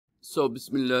So,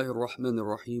 Bismillah ar-Rahman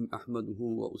ar-Rahim, Ahmaduhu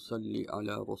wa usalli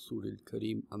ala Rasul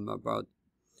al-Kareem, amma ba'd.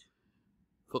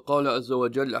 فقال عز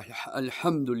وجل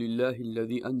الحمد لله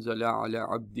الذي أنزل على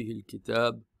عبده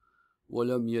الكتاب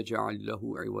ولم يجعل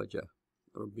له عوجا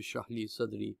رب اشرح لي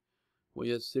صدري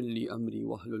ويسر لي أمري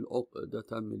واحلل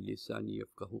عقدة من لساني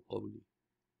يفقهوا قولي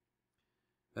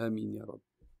آمين يا رب.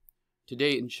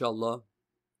 Today, inshallah,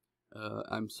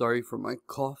 I'm sorry for my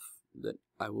cough that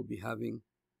I will be having,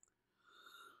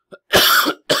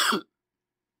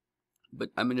 but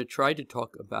I'm going to try to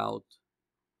talk about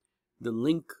the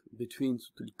link between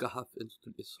Surah Kahf and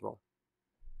Surah Isra.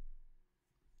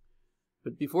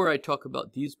 But before I talk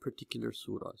about these particular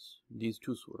surahs, these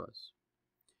two surahs,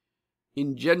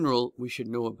 in general, we should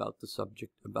know about the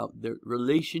subject, about the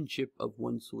relationship of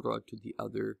one surah to the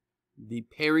other, the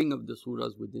pairing of the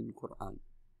surahs within Quran.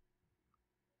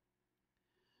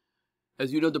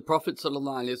 As you know, the Prophet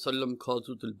ﷺ called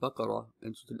Surah Al-Baqarah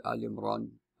and Surah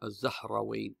Al-Imran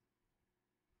Az-Zahrawayn,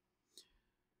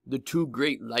 the two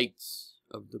great lights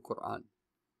of the Quran.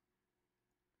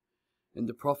 And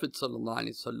the Prophet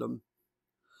ﷺ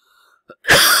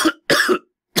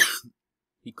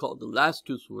he called the last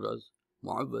two surahs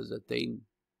Mu'awwazatayn,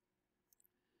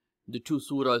 the two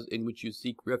surahs in which you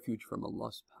seek refuge from Allah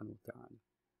subhanahu wa ta'ala.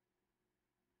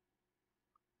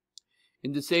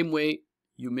 In the same way,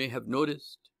 you may have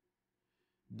noticed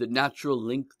the natural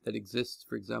link that exists,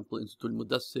 for example, in Surah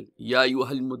Al-Mudaththir, Ya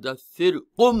ayyuhal mudaththir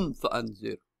qum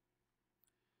fa'anzir.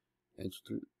 And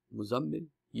Surah Al-Muzammil,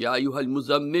 Ya ayyuhal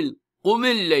muzammil qum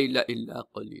al-layla illa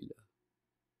qalila.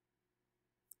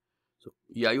 So,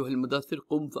 Ya ayyuhal mudaththir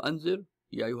qum fa'anzir,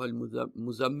 Ya ayyuhal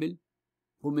muzammil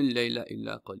qum al-layla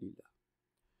illa qalila.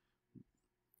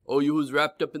 O you who's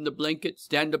wrapped up in the blanket,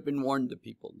 stand up and warn the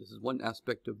people. This is one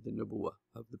aspect of the nubuwah,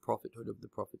 of the prophethood of the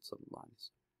Prophet sallallahu alaihi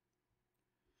wasallam.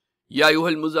 Ya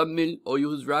ayyuhal muzammil, O you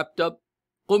who's wrapped up,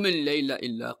 qum al-layla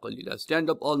illa qalila. Stand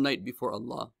up all night before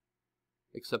Allah,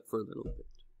 except for a little bit.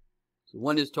 So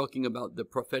one is talking about the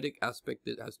prophetic aspect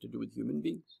that has to do with human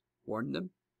beings, warn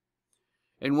them.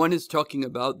 And one is talking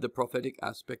about the prophetic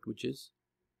aspect which is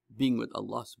being with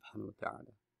Allah subhanahu wa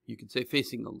ta'ala. You could say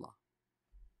facing Allah.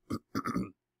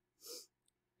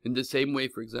 In the same way,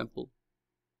 for example,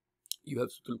 you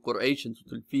have Surah Al-Quraysh and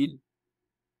Surah Al-Fil.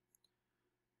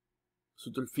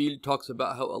 Surah Al-Fil talks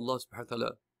about how Allah subhanahu wa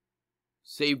ta'ala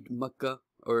saved Makkah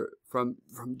or from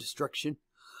destruction.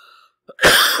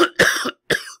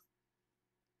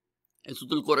 And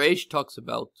Surah Al-Quraysh talks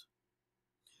about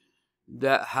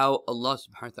that how Allah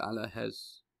subhanahu wa ta'ala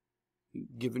has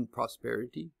given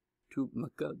prosperity to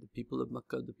Makkah, the people of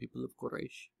Makkah, the people of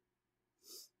Quraysh.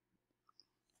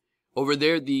 Over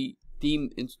there, the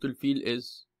theme in Surah Al-Fil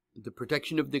is the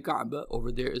protection of the Kaaba.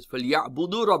 Over there is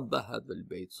فَلْيَعْبُدُوا رَبَّ هَذَا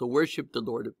الْبَيْتِ. So worship the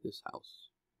Lord of this house.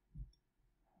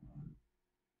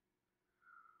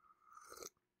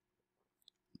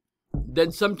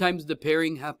 Then sometimes the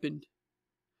pairing happened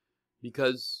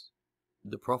because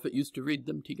the Prophet used to read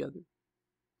them together,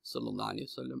 sallallahu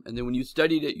alaihi wasallam. And then when you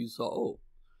studied it, you saw, oh,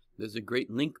 there's a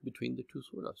great link between the two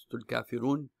surahs, Surah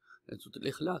Al-Kafirun and Surah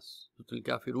Al-Ikhlas. Surah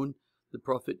Al-Kafirun, the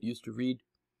Prophet used to read,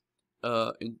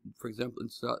 for example,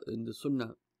 in the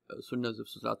sunnahs of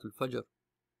Surah Al-Fajr,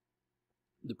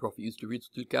 the Prophet used to read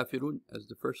Surah Al-Kafirun as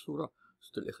the first surah,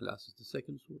 Surah Al-Ikhlas as the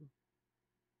second surah.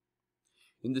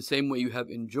 In the same way, you have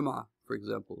in Jum'ah, for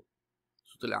example,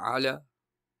 Surah Al-A'la,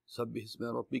 Sabbih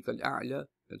isma rabbika al-a'la,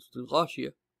 and Surah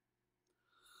Al-Ghashiyah.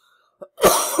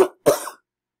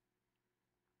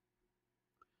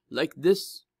 Like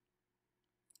this,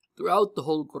 throughout the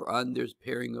whole Quran, there's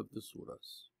pairing of the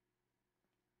surahs.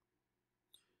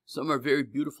 Some are very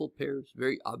beautiful pairs,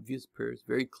 very obvious pairs,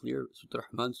 very clear. Surah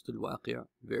Rahman, Surah Al-Waqi'ah,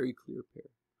 very clear pair.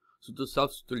 Surah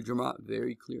Saf, Surah Al-Jumu'ah,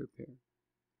 very clear pair.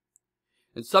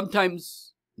 And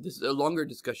sometimes, this is a longer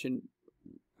discussion,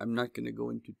 I'm not going to go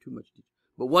into too much detail.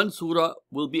 But one surah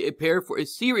will be a pair for a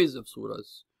series of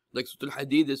surahs. Like Surah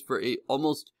Al-Hadid is for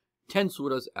almost 10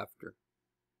 surahs after.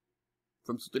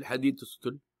 From Surah Al-Hadid to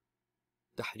Surah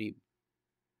Tahrim.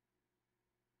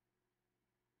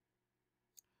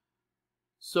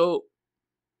 So,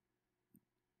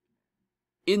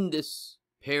 in this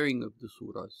pairing of the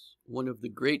surahs, one of the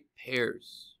great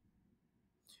pairs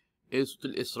is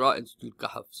Surah Isra and Surah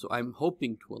Kahf. So I'm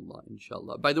hoping to Allah,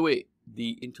 inshallah. By the way,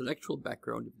 the intellectual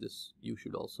background of this, you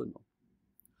should also know.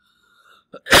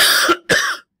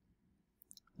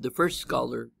 The first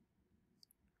scholar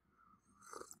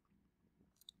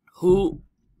who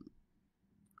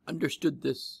understood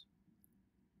this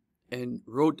and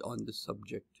wrote on this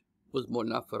subject was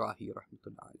Mawlana Farahi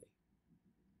rahmatullah alayh.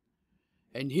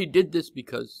 And he did this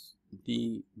because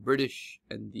the British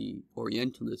and the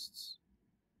Orientalists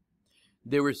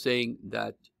they were saying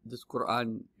that this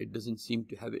Quran, it doesn't seem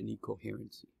to have any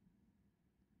coherency.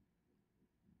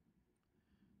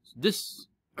 So this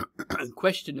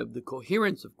question of the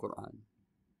coherence of Quran,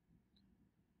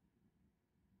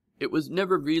 it was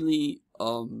never really,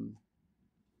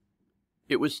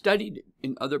 it was studied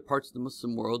in other parts of the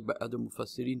Muslim world by other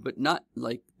mufassirin, but not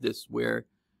like this, where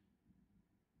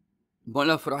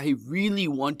Mawlana Farahi really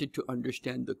wanted to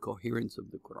understand the coherence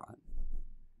of the Quran.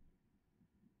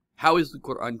 How is the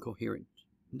Quran coherent?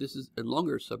 This is a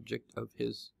longer subject of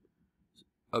his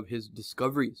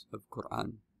discoveries of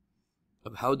Quran,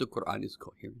 of how the Quran is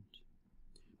coherent.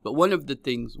 But one of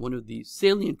the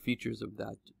salient features of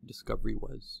that discovery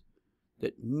was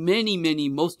that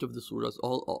most of the surahs,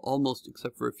 almost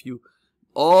except for a few,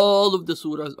 all of the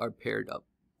surahs are paired up.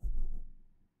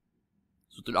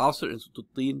 Surah Al-Asr and Surah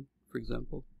Al-Tin, for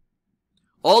example.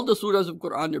 All the surahs of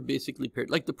Quran are basically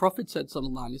paired. Like the Prophet said,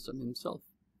 sallallahu alaihi wasallam himself,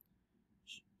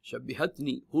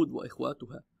 Shabbihatni Hud wa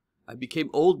ikhwatuha. I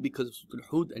became old because of Surah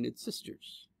Hud and its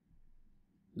sisters.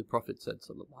 The Prophet said,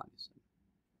 sallallahu alaihi wasallam.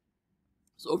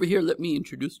 So over here, let me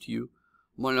introduce to you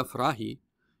Mawlana Farahi.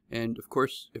 And of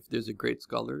course, if there's a great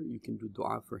scholar, you can do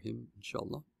dua for him,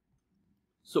 inshallah.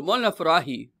 So Mawlana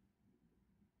Farahi,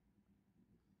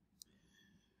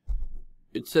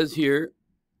 it says here,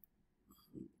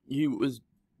 he was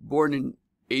born in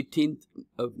 18th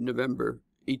of November,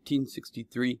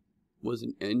 1863, was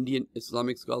an Indian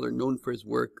Islamic scholar known for his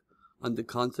work on the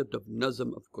concept of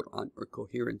nazm of Quran, or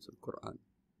coherence of Quran.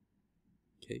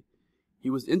 Okay. He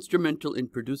was instrumental in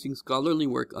producing scholarly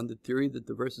work on the theory that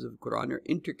the verses of Quran are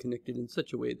interconnected in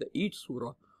such a way that each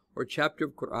surah or chapter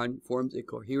of Quran forms a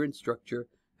coherent structure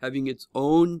having its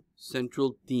own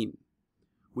central theme,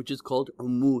 which is called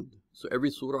umud. So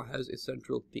every surah has a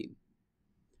central theme.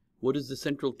 What is the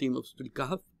central theme of Surah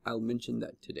Kahf? I'll mention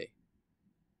that today.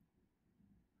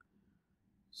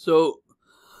 So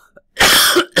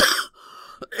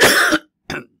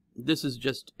this is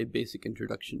just a basic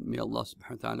introduction. May Allah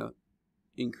subhanahu wa ta'ala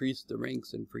increase the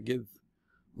ranks and forgive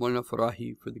Mawlana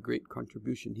Farahi for the great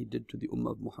contribution he did to the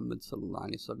Ummah of Muhammad sallallahu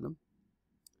alaihi wasallam.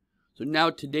 So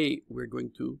now today we're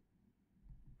going to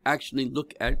actually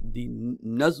look at the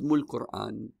Nazmul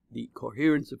Quran, the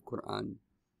coherence of Quran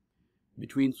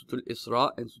between Surah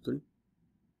Isra and Surah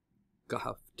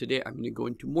Kahf. Today I'm going to go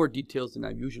into more details than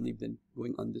I've usually been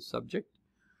going on this subject.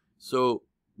 So,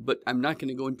 but I'm not going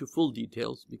to go into full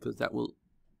details because that will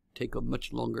take a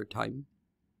much longer time.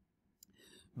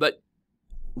 But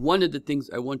one of the things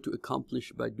I want to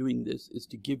accomplish by doing this is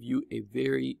to give you a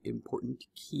very important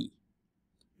key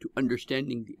to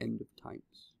understanding the end of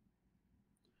times.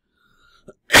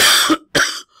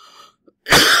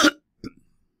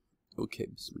 Okay,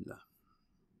 Bismillah.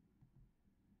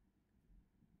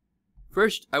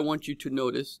 First, I want you to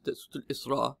notice that Surah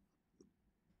Isra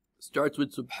starts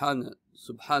with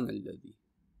Subhanalladhi.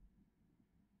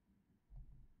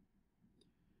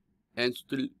 And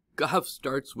Surah Kahf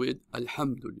starts with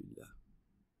Alhamdulillah.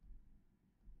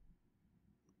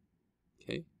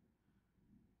 Okay.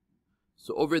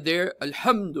 So over there,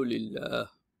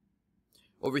 Alhamdulillah.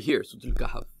 Over here, Surah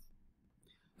Kahf.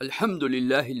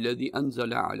 Alhamdulillah alladhi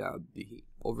anzala ala abdihi.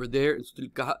 Over there, in Surah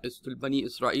Kahf, Surah Bani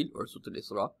Israel or Surah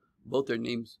Isra. Both are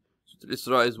names. Surah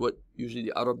Isra is what usually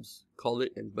the Arabs call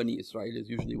it, and Bani Israel is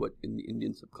usually what in the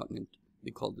Indian subcontinent they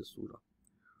call this surah.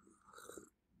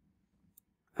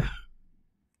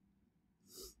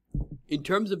 In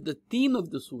terms of the theme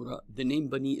of the surah, the name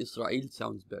Bani Israel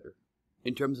sounds better.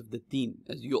 In terms of the theme,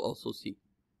 as you'll also see.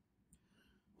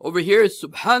 Over here is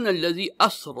Subhanallazi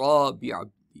asra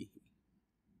bi'abdihi.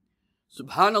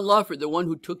 Subhanallah for the one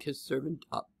who took his servant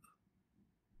up.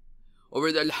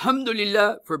 Over the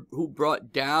Alhamdulillah for who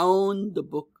brought down the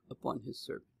book upon his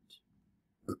servant.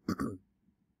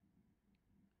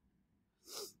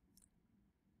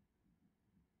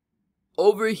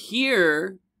 Over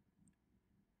here,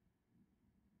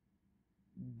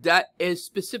 that a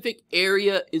specific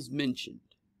area is mentioned.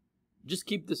 Just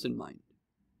keep this in mind.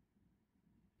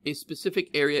 A specific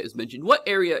area is mentioned. What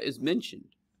area is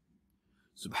mentioned?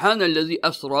 Subhanalladhi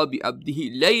asra bi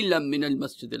abdihi laylan min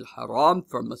al-masjid al-haram,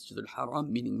 from Masjid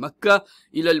al-Haram, meaning Mecca,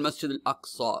 ila al-Masjid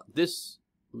al-Aqsa, this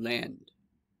land,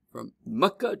 from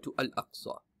Mecca to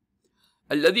al-Aqsa.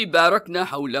 Alladhi barakna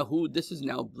hawlahu, this is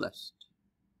now blessed.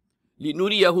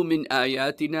 Linuriyahu min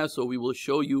ayatina, so we will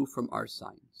show you from our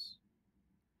signs.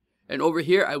 And over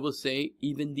here I will say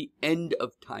even the end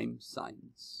of time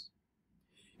signs.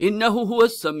 Innahu huwa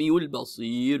as-sami'ul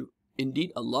basir.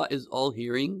 Indeed, Allah is all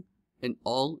hearing and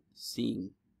all seeing.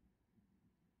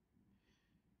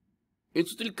 In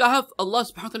Surah Kahf, Allah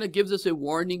subhanahu wa ta'ala gives us a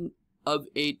warning of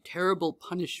a terrible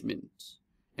punishment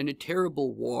and a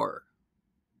terrible war.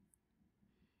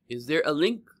 Is there a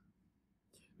link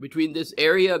between this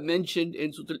area mentioned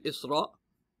in Surah Isra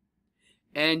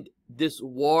and this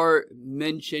war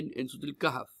mentioned in Surah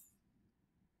Kahf?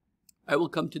 I will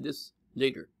come to this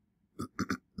later.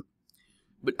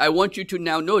 But I want you to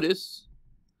now notice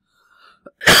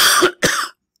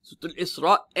Surah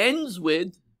Isra ends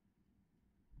with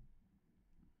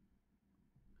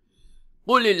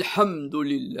قُلِ الْحَمْدُ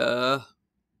لِلَّهِ.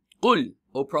 قُل,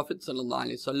 O Prophet sallallahu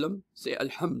alaihi wasallam, say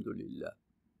Alhamdulillah.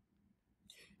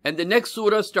 And the next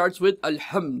surah starts with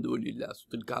Alhamdulillah.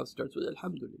 Surah Kahf starts with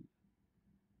Alhamdulillah.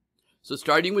 So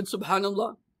starting with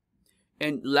Subhanallah,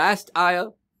 and last ayah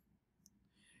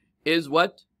is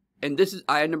what? And this is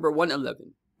ayah number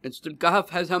 111. And Surah Kahf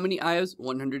has how many ayahs?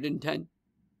 110.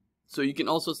 So you can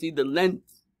also see the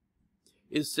length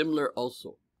is similar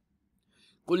also.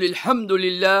 قُلِ الْحَمْدُ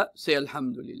لِلَّهِ, say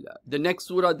Alhamdulillah. The next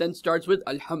surah then starts with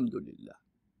Alhamdulillah.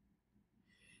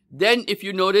 Then if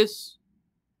you notice,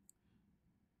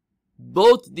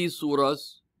 both these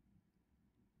surahs,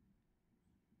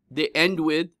 they end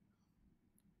with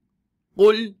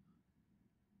قُل,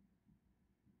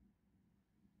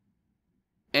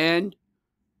 and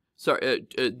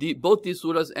both these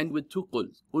surahs end with two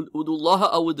quls. قُلْ أُدُوا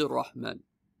اللَّهَ أَوْ أُدُوا الرَّحْمَنِ.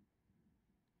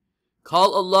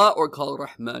 Call Allah or call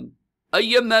Rahman.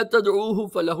 أَيَّمَّا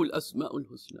تَدْعُوهُ فَلَهُ الْأَسْمَاءُ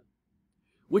الْحُسْنَى.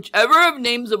 Whichever of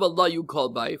names of Allah you call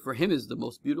by, for Him is the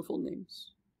most beautiful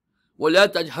names. وَلَا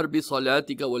تَجْهَرْ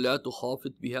بِصَلَاتِكَ وَلَا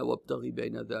تُخَافِتْ بِهَا وَابْتَغِ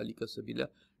بَيْنَ ذَلِكَ سَبِيلًا.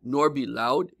 Nor be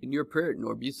loud in your prayer,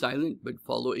 nor be silent, but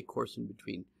follow a course in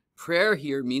between. Prayer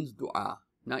here means dua,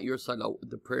 not your salah,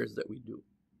 the prayers that we do.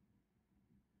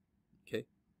 Okay?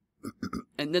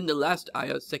 And then the last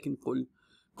ayah, second qul.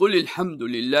 قُلِ الْحَمْدُ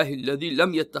لِلَّهِ الَّذِي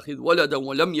لَمْ يَتَّخِذْ وَلَدًا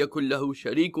وَلَمْ يَكُنْ لَهُ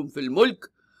شَرِيكٌ فِي الْمُلْكِ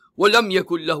وَلَمْ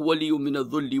يَكُنْ لَهُ وَلِيٌّ مِنَ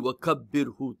الذُّلِّ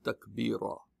وَكَبِّرْهُ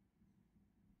تَكْبِيرًا.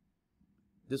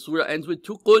 The surah ends with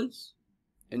two quls.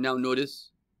 And now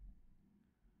notice,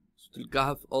 Surah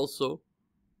Kahf also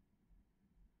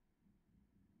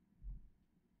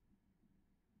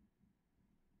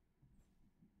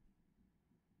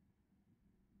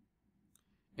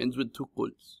ends with two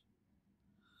quls.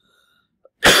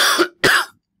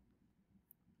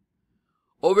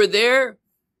 Over there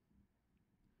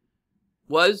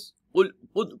was قُلْ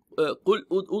أُدْعُوا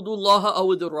اللَّهَ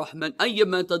أَوْ أُدْعُوا الرَّحْمَنَ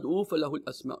أَيَّمَّا تَدْعُوا فَلَهُ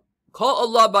الْأَسْمَاءُ. Call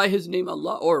Allah by His name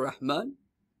Allah or Rahman.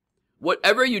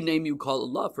 Whatever you name, you call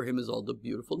Allah, for Him is all the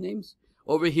beautiful names.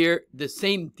 Over here, the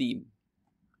same theme.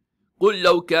 قُلْ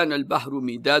لَوْ كَانَ الْبَحْرُ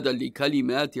مِدَادًا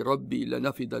لِكَلِمَاتِ رَبِّي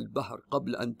لَنَفِدَ الْبَحْرُ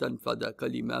قَبْلَ أَن تَنْفَدَ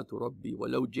كَلِمَاتُ رَبِّي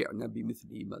وَلَوْ جِئْنَا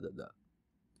بِمِثْلِهِ مَدَدًا.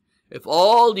 If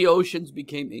all the oceans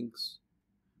became inks,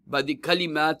 by the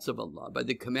kalimats of Allah, by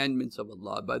the commandments of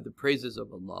Allah, by the praises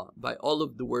of Allah, by all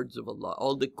of the words of Allah,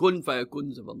 all the kun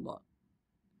fayakuns of Allah,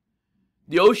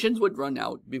 the oceans would run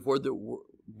out before the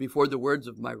words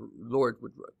of my Lord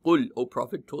would run. قُل, O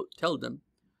Prophet, tell them,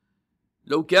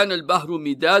 لَوْ كَانَ الْبَحْرُ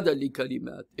مِدَادًا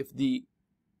لِكَلِمَاتِ. If the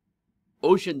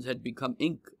oceans had become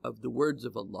ink of the words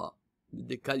of Allah,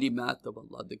 the kalimat of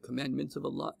Allah, the commandments of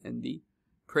Allah, and the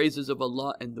praises of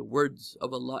Allah, and the words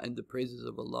of Allah, and the praises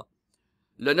of Allah,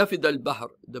 لَنَفِدَ الْبَحْرُ,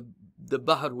 the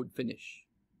bahr would finish.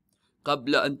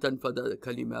 قَبْلَ أَن تَنْفَدَ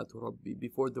كَلِمَاتُ رَبِّي,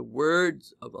 before the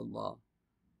words of Allah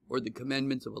or the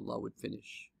commandments of Allah would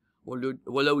finish. وَلَوْ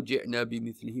جِئْنَا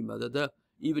بِمِثْلِهِ مَدَدًا.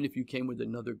 Even if you came with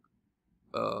another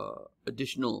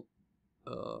additional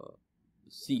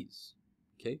seas.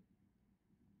 Okay?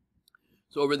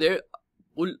 So over there,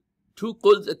 two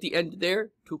quls at the end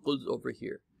there, two quls over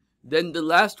here. Then the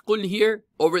last qul here,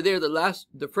 over there,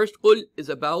 the first qul is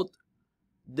about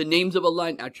the names of Allah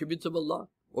and attributes of Allah.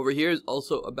 Over here is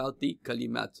also about the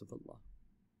kalimats of Allah.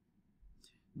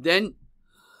 Then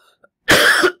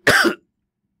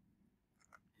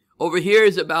over here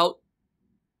is about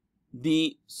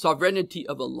the sovereignty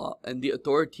of Allah and the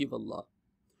authority of Allah.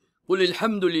 قُلِ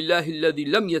الْحَمْدُ لِلَّهِ الَّذِي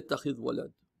لَمْ يَتَّخِذْ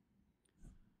وَلَدٍ.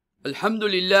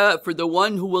 Alhamdulillah for the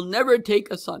one who will never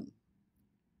take a son.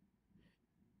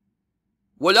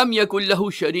 وَلَمْ يَكُنْ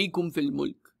لَهُ شَرِيكٌ فِي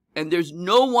الْمُلْكِ. And there's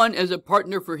no one as a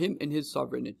partner for Him in His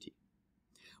sovereignty.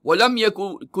 وَلَمْ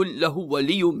يَكُنْ لَهُ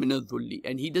وَلِيٌّ مِنَ الذُّلِّ.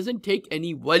 And He doesn't take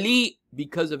any wali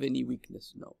because of any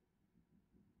weakness, no.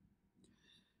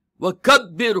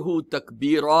 وَكَبِّرْهُ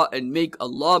تَكْبِيرًا. And make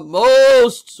Allah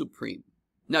most supreme.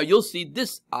 Now you'll see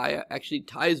this ayah actually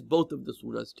ties both of the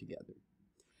surahs together.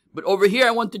 But over here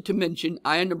I wanted to mention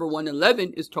ayah number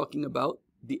 111 is talking about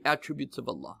the attributes of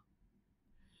Allah.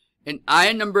 And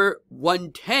ayah number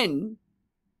 110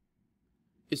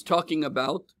 is talking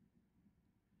about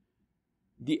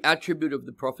the attribute of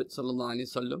the Prophet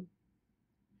ﷺ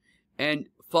and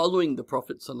following the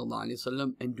Prophet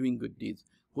ﷺ and doing good deeds.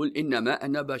 قُلْ إِنَّمَا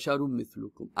أَنَا بَشَرٌ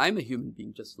مِثْلُكُمْ. I'm a human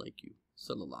being just like you.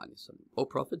 Sallallahu Alaihi Wasallam. O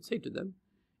Prophet, say to them,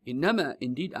 إِنَّمَا,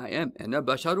 indeed I am, أَنَا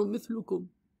بَشَرٌ مِثْلُكُمْ.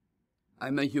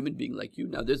 I'm a human being like you.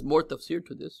 Now there's more tafsir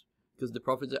to this, because the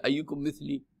Prophet said, أَيُّكُمْ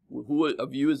مِثْلِي, who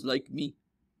of you is like me?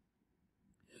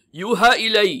 يُوحَى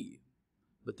إِلَيَّ.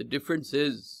 But the difference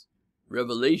is,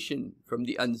 revelation from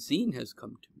the unseen has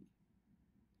come to me.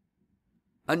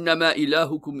 أَنَّمَا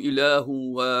إِلَهُكُمْ إِلَهٌ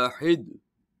وَاحِدٌ.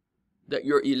 That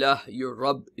your ilah, your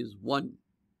Rabb is one.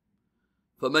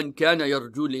 فَمَنْ كَانَ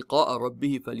يَرْجُو لِقَاءَ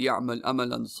رَبِّهِ فَلْيَعْمَلْ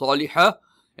أَمَلًا صَالِحًا.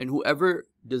 And whoever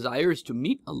desires to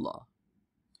meet Allah,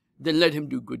 then let him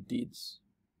do good deeds.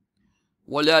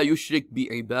 وَلَا يُشْرِكْ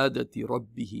بِعِبَادَةِ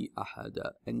رَبِّهِ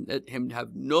أَحَدًا. And let him have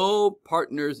no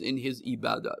partners in his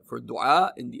ibadah. For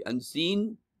dua in the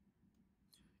unseen,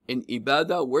 in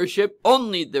ibadah, worship,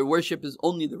 only the worship is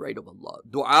only the right of Allah.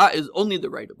 Dua is only the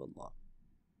right of Allah.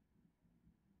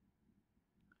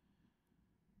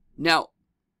 Now,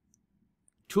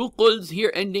 two quls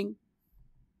here ending,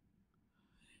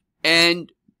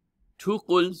 and two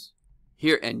quls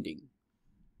here ending.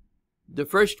 The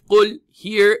first qul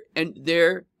here and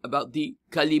there about the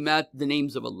kalimat, the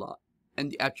names of Allah, and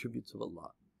the attributes of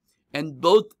Allah. And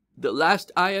both the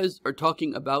last ayahs are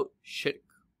talking about shirk.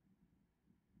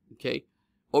 Okay?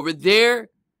 Over there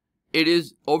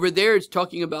it's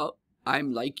talking about,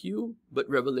 I'm like you, but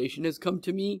revelation has come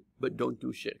to me, but don't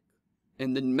do shirk.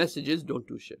 And the message is, don't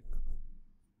do shirk.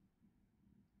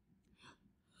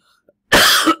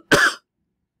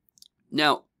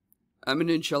 Now, I'm going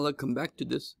to inshallah come back to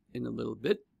this in a little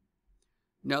bit.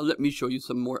 Now let me show you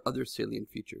some more other salient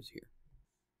features here.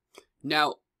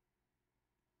 Now,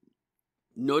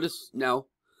 notice now,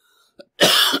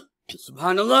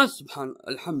 Subhanallah,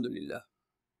 Alhamdulillah.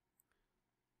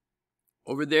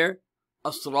 Over there,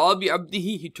 Asra bi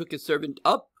abdihi, he took his servant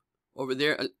up. Over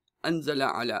there, Anzala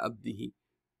ala abdihi,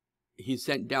 he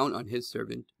sent down on his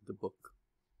servant the book.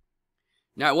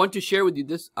 Now I want to share with you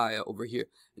this ayah over here.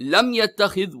 Lam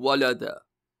yattakhidh walada.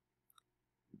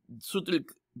 Surah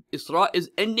Isra is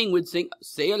ending with saying,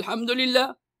 say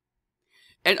Alhamdulillah.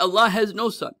 And Allah has no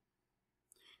son.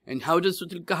 And how does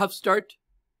Surah Kahf start?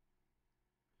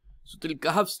 Surah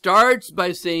Kahf starts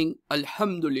by saying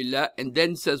Alhamdulillah, and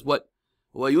then says what?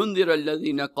 وَيُنذِرَ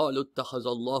الَّذِينَ قَالُوا اتَّخَذَ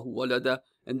اللَّهُ وَلَدًا.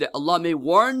 And that Allah may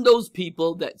warn those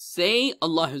people that say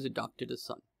Allah has adopted a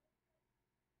son.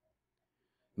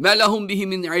 مَا لَهُمْ بِهِ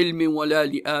مِنْ عِلْمٍ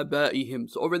وَلَا لِآبَائِهِمْ.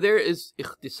 So over there is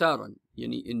اختصارا,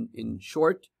 in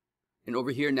short, and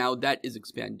over here now that is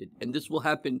expanded. And this will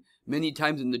happen many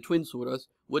times in the twin surahs.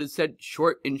 What is said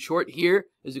in short here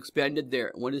is expanded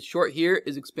there. What is short here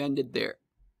is expanded there.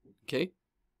 Okay?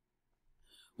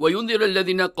 وَيُنذِرَ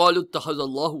الَّذِينَ قَالُوا اتَّخَذَ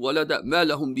اللَّهُ وَلَدًا مَا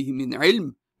لَهُمْ بِهِ مِنْ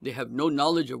عِلْمٍ. They have no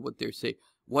knowledge of what they say.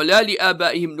 وَلَا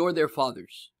لِآبَائِهِمْ, nor their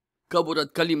fathers.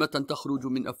 كَبُرَتْ كَلِمَةً تَخْرُجُ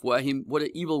مِنْ أَفْوَاهِمْ. What an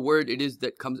evil word it is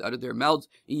that comes out of their mouths.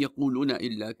 إِن يَقُولُونَ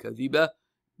إِلَّا كَذِبًا.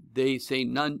 They say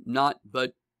none, not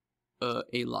but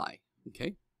a lie.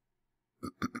 Okay?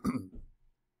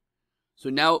 So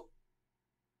now,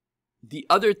 the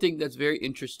other thing that's very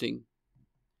interesting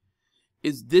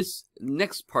is this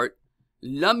next part.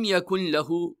 لَمْ يَكُنْ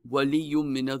لَهُ وَلِيٌّ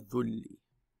مِنَ الذُّلِّ.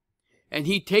 And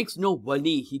he takes no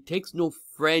wali, he takes no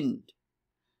friend.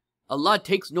 Allah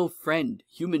takes no friend,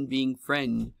 human being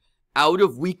friend, out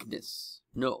of weakness.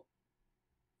 No.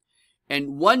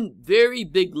 And one very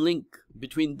big link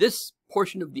between this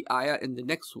portion of the ayah and the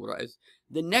next surah is,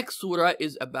 the next surah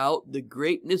is about the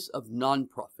greatness of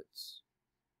non-prophets.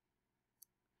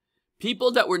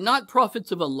 People that were not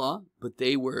prophets of Allah, but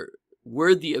they were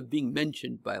worthy of being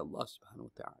mentioned by Allah subhanahu wa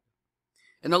ta'ala.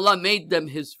 And Allah made them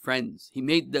His friends. He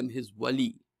made them His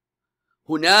wali.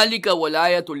 هُنَالِكَ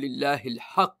وَلَايَةٌ لِلَّهِ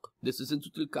الْحَقِّ. This is in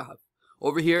Surah Kahf.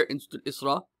 Over here in Surah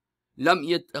Isra, لَمْ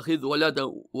يَتَّخِذْ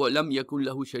وَلَدًا وَلَمْ يَكُنْ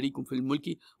لَهُ شَرِيكٌ فِي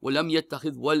الْمُلْكِ وَلَمْ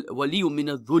يَتَّخِذْ وَلِيٌّ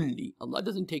مِنَ الذُّلِّ. Allah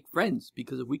doesn't take friends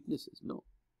because of weaknesses. No.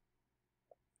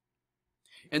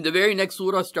 And the very next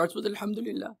surah starts with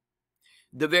Alhamdulillah.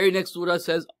 The very next surah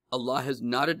says Allah has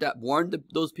not warned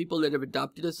those people that have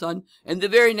adopted a son. And the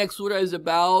very next surah is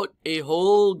about a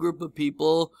whole group of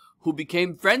people who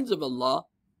became friends of Allah,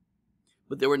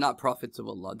 but they were not prophets of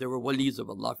Allah. They were walis of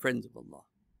Allah, friends of Allah.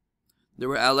 They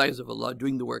were allies of Allah,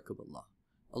 doing the work of Allah.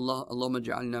 Allahumma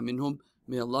ja'alna minhum.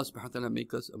 May Allah subhanahu wa ta'ala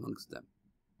make us amongst them.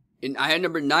 In ayah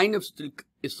number 9 of Surah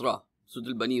Isra,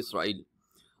 Surah Bani Israel,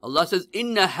 Allah says,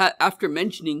 after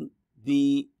mentioning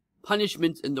the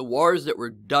punishments and the wars that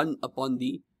were done upon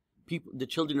the people, the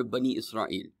children of Bani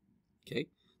Israel. Okay?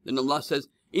 Then Allah says,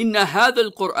 Inna hadha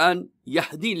al-Quran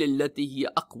yahdi lillati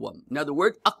hiya aqwam. Now the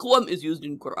word aqwam is used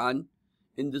in Quran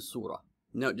in this surah.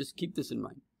 Now just keep this in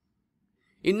mind.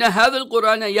 إن هذا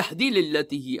القرآن يهدي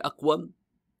للتي هي أقوم.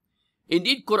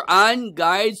 Indeed, Quran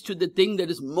guides to the thing that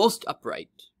is most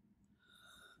upright.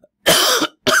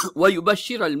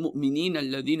 ويبشر المؤمنين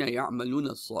الذين يعملون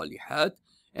الصالحات,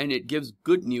 and it gives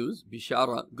good news,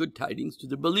 bishara, good tidings to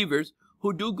the believers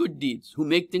who do good deeds, who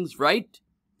make things right.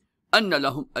 أن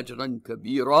لهم أجرا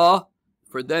كبيرا,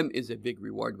 for them is a big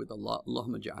reward with Allah.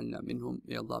 Allahumma ja'alna minhum,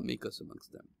 may Allah make us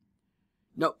amongst them.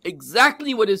 Now,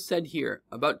 exactly what is said here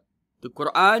about the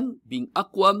Quran being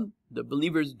aqwam, the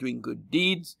believers doing good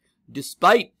deeds,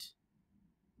 despite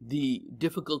the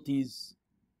difficulties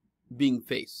being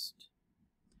faced.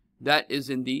 That is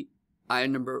in the ayah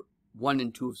number 1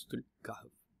 and 2 of Surah Kahf.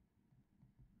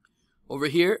 Over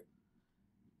here,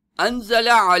 أنزل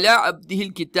على عبده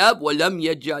الكتاب ولم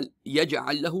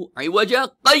يجعل له عوجا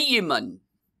قيما.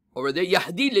 Over there,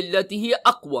 يهدي للتي هي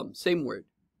أقوم, same word.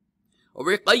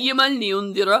 Over here, قيما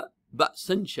لينذر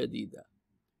بأسا شديدا,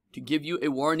 to give you a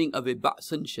warning of a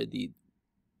ba'san shadid,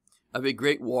 of a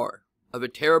great war, of a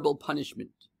terrible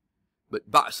punishment.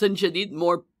 But ba'san shadid,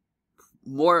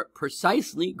 more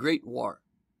precisely, great war.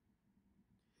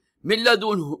 من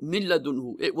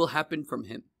لدنه, it will happen from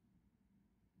him.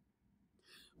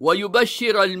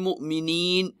 وَيُبَشِّرَ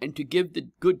الْمُؤْمِنِينَ, and to give the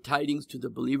good tidings to the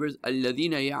believers,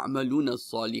 الَّذِينَ يَعْمَلُونَ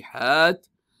الصَّالِحَاتِ,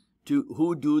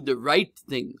 who do the right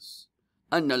things.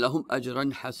 أَنَّ لَهُمْ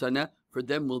أَجْرًا حَسَنًا, for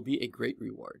them will be a great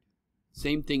reward.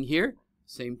 Same thing here,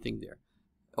 same thing there.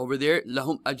 Over there,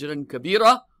 لَهُمْ أَجْرًا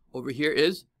كَبِيرًا. Over here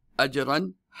is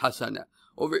أَجْرًا حَسَنًا.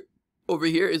 Over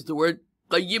here is the word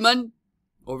قَيِّمًا.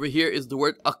 Over here is the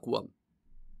word أَقْوَمْ.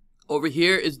 Over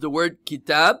here is the word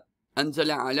kitab.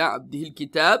 أنزل على عبده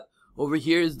الكتاب. Over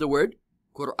here is the word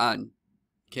Quran.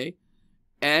 Okay?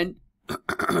 And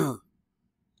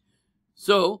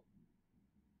so,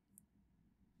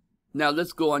 now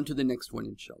let's go on to the next one,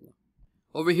 inshallah.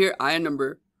 Over here, ayah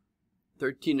number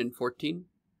 13 and 14.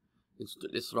 It's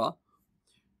Surah Isra.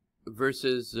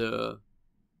 Verses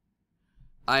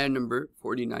ayah number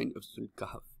 49 of Surah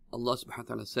Kahf. Allah subhanahu wa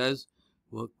ta'ala says,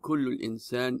 وَكُلُّ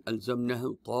الْإِنسَانِ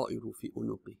أَلْزَمْنَهُ طَائِرُ فِي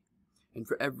أُنُقِهِ. And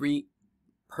for every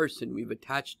person, we've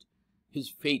attached his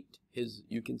fate, his,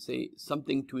 you can say,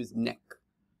 something to his neck.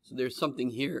 So there's something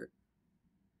here,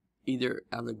 either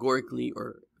allegorically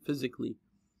or physically,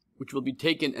 which will be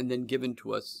taken and then given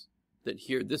to us, that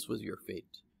here, this was your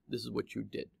fate. This is what you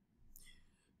did.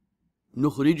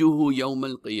 نُخْرِجُهُ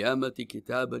يَوْمَ الْقِيَامَةِ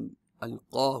كِتَابًا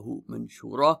أَلْقَاهُ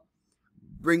مَنْشُورًا.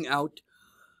 Bring out,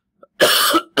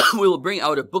 we will bring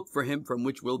out a book for him, from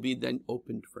which will be then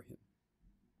opened for him.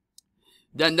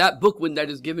 Then that book, when that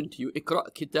is given to you,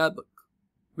 اقرأ كتابك,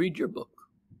 read your book.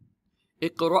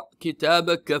 اقرأ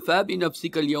كتابك كفى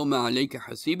بنفسك اليوم عليك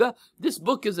حسيبا. This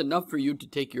book is enough for you to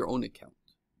take your own account.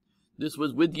 This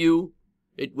was with you,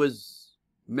 it was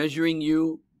measuring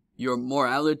you, your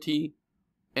morality,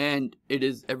 and it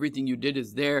is everything you did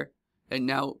is there, and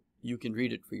now you can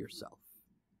read it for yourself.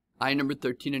 Ayah number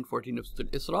 13 and 14 of Surah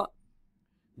Isra.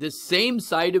 The same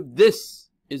side of this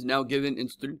is now given in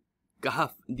Surah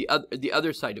Kahf, the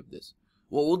other side of this.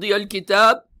 وَوُضِيَ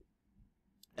الْكِتَابِ,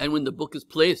 and when the book is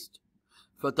placed,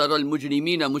 فَتَرَى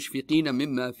الْمُجْرِمِينَ مُشْفِقِينَ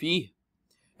مِمَّا فِيهِ,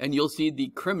 and you'll see the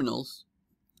criminals,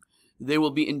 they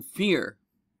will be in fear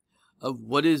of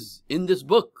what is in this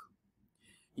book.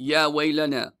 يَا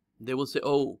وَيْلَنَا, they will say,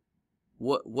 oh,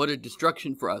 what a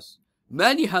destruction for us.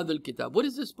 مَا لِهَذَا الْكِتَابِ, what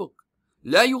is this book?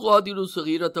 لَا يُغَادِرُ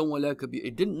صَغِيرَةً وَلَا كَبِيرًا,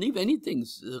 it didn't leave anything,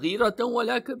 صَغِيرَةً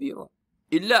وَلَا كَبِيرًا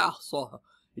إِلَّا أَحْصَاهَا,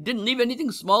 it didn't leave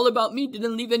anything small about me,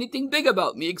 didn't leave anything big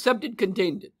about me, except it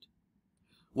contained it.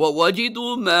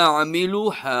 وَوَجِدُوا مَا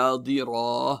عَمِلُوا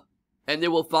حَاضِرًا, and they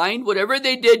will find whatever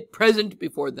they did present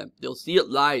before them. They'll see it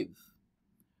live.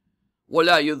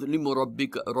 وَلَا يُظْلِمُ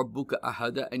رَبُّكَ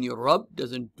أَحَدًا, and your Rabb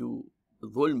doesn't do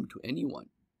dhulm to anyone.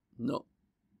 No.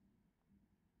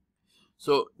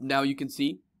 So now you can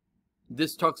see,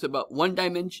 this talks about one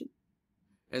dimension,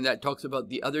 and that talks about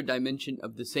the other dimension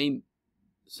of the same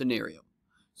scenario.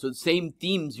 So the same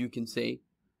themes, you can say,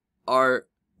 are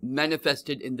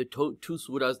manifested in the two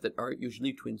surahs that are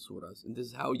usually twin surahs. And this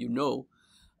is how you know,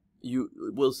 you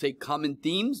will say common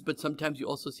themes, but sometimes you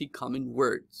also see common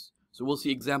words. So we'll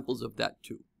see examples of that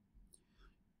too.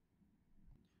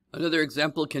 Another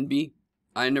example can be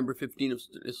ayah number 15 of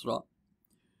Surah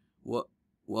Isra.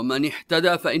 وَمَنِ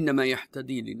اهْتَدَى فَإِنَّمَا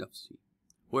يَهْتَدِي لِنَفْسِهِ.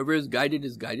 Whoever is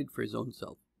guided for his own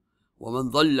self.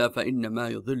 وَمَنْ ضَلَّ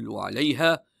فَإِنَّمَا يُضِلُّ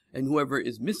عَلَيْهَا. And whoever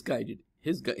is misguided,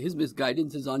 his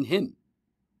misguidance is on him.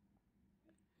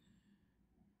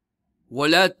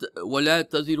 وَلَا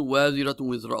تَزِرُ وَازِرَةٌ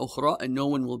وِزْرَ أُخْرَى, and no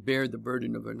one will bear the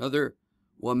burden of another.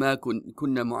 وَمَا كُنَّا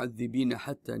مُعَذِّبِينَ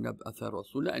حَتَّى نَبْعَثَ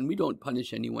رَسُولًا, and we don't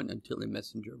punish anyone until a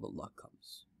messenger of Allah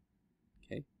comes.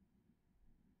 Okay.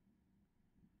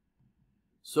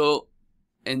 So,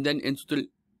 and then in Surah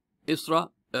Isra,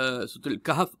 Surah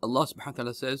Kahf, Allah subhanahu wa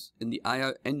ta'ala says in the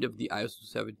ayah, end of the ayah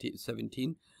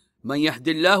 17, مَنْ يَهْدِ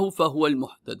اللَّهُ فَهُوَ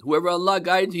الْمُهْتَدِ. Whoever Allah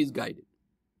guides, he's guided.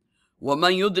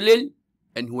 وَمَنْ يُضْلِلْ,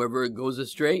 and whoever goes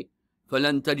astray,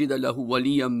 فَلَنْ تَجِدَ لَهُ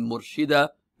وَلِيًّا مُرْشِدًا,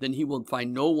 then he will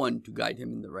find no one to guide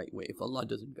him in the right way if Allah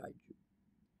doesn't guide you.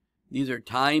 These are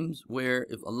times where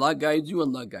if Allah guides you,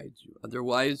 Allah guides you.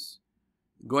 Otherwise,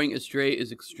 going astray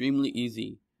is extremely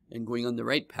easy, and going on the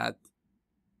right path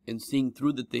and seeing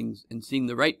through the things and seeing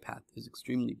the right path is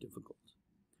extremely difficult.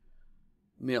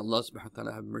 May Allah subhanahu wa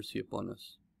ta'ala have mercy upon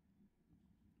us.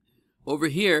 Over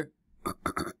here,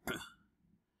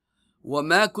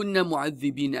 وَمَا كُنَّا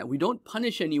مُعَذِّبِينَ, we don't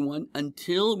punish anyone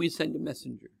until we send a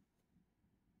messenger.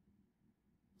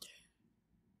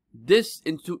 This,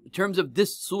 in terms of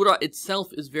this surah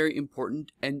itself, is very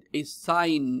important and a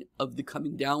sign of the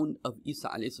coming down of Isa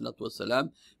alayhi salatu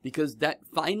wasalam, because that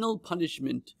final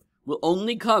punishment will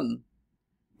only come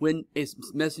when a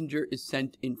messenger is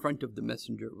sent in front of the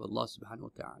messenger of Allah subhanahu wa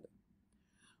ta'ala.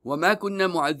 وَمَا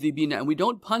كُنَّا مُعَذِّبِينَ, and we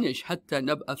don't punish حَتَّى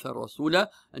نَبْعَثَ رَسُولًا,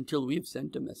 until we've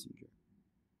sent a messenger.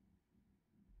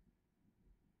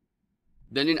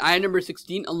 Then in ayah number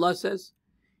 16, Allah says,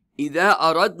 إِذَا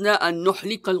أَرَدْنَا أَن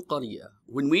نُحْلِقَ الْقَرْيَةَ,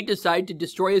 when we decide to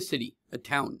destroy a city, a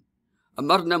town,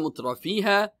 أَمَرْنَا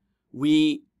مُتْرَفِيهَا,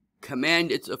 we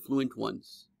command its affluent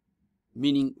ones.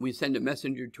 Meaning we send a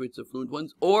messenger to its affluent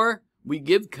ones, or we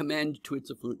give command to its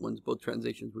affluent ones. Both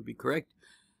translations would be correct.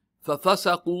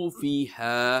 فَفَسَقُوا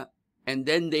فِيهَا, and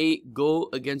then they go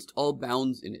against all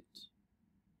bounds in it.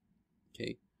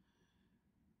 Okay.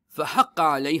 فَحَقَّ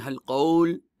عَلَيْهَا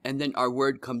الْقَوْلِ, and then our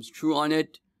word comes true on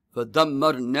it.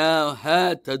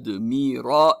 فَدَمَّرْنَاهَا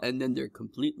تَدْمِيرًا, and then they're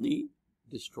completely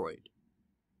destroyed.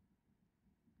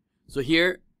 So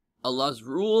here, Allah's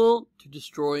rule to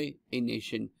destroy a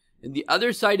nation. And the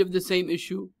other side of the same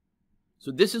issue,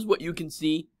 so this is what you can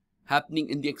see happening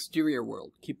in the exterior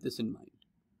world. Keep this in mind.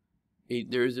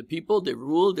 There is a people, they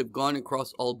rule, they've gone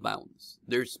across all bounds.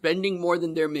 They're spending more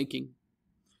than they're making.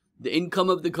 The income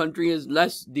of the country is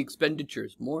less, the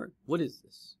expenditures more. What is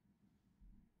this?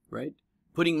 Right?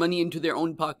 Putting money into their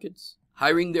own pockets,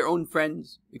 hiring their own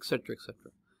friends, etc.,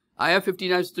 etc. Ayah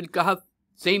 59 Surah Kahf,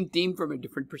 same theme from a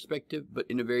different perspective, but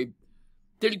in a very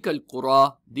تِلْكَ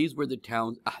الْقُرَى, these were the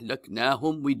towns,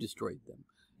 أَحْلَكْنَاهُم, we destroyed them.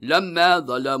 لَمَّا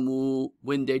ظَلَمُوا,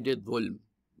 when they did dhulm,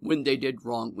 when they did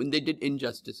wrong, when they did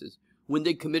injustices, when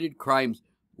they committed crimes.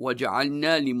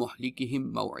 وَجَعَلْنَا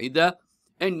لِمُحْلِكِهِمْ مَوْعِدًا,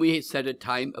 and we set a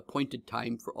time, appointed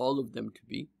time for all of them to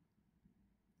be,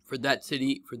 for that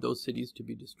city, for those cities to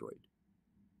be destroyed.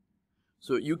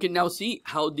 So you can now see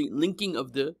how the linking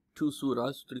of the two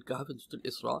surahs, Surah Kahf and Surah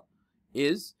Isra,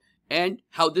 is, and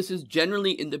how this is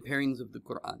generally in the pairings of the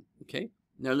Quran. Okay?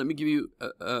 Now let me give you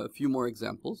a few more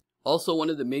examples. Also, one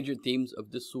of the major themes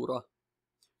of this surah,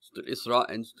 Surah Isra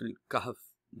and Surah Kahf,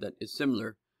 that is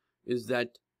similar, is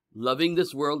that loving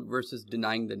this world versus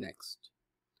denying the next.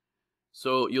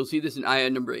 So you'll see this in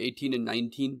ayah number 18 and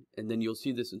 19, and then you'll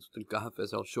see this in Surah Kahf,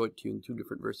 as I'll show it to you in two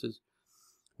different verses.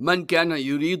 مَنْ كَانَ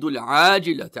يُرِيدُ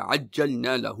الْعَاجِلَةَ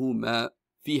عَجَّلْنَا لَهُ مَا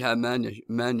فِيهَا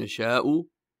مَا نَشَاءُ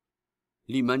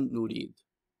لِمَنْ نُرِيدُ.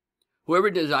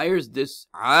 Whoever desires this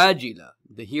ajila,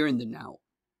 the here and the now.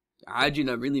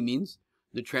 Ajila really means,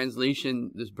 the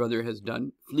translation this brother has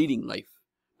done, fleeting life.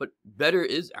 But better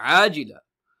is ajila.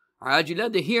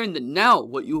 Ajila, the here and the now.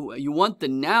 What you want the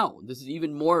now. This is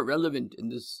even more relevant in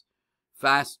this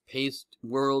fast-paced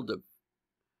world of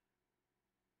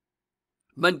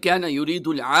Man kana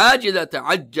yuridu al-ajilata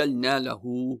ajjalna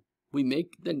lahu. We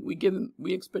give him,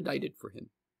 we expedite it for him.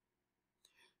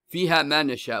 Fiha ma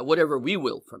nasha, whatever we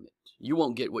will from it. You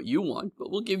won't get what you want, but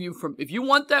we'll give you from, if you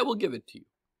want that, we'll give it to you.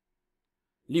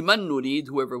 Liman nurid,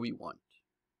 whoever we want.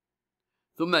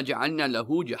 Thumma ja'alna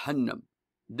lahu jahannam.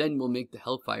 Then we'll make the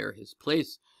hellfire his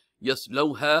place.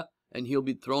 Yaslawha, and he'll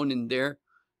be thrown in there.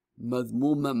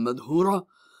 Madhmuma madhura,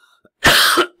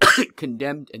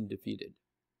 condemned and defeated.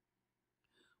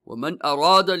 وَمَنْ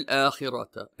أَرَادَ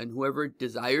الْآخِرَةَ, and whoever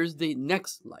desires the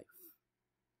next life.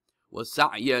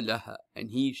 وَسَعْيَ لَهَا,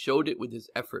 and he showed it with his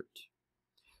effort.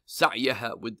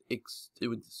 سَعْيَهَا,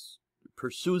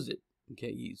 pursues it.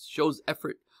 Okay, he shows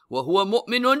effort. وَهُوَ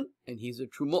مُؤْمِنٌ, and he's a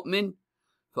true mu'min.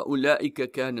 فَأُولَٰئِكَ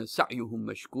كَانَ سَعْيُهُمْ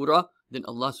مَشْكُورًا, then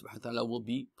Allah subhanahu wa ta'ala will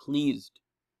be pleased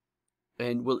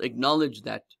and will acknowledge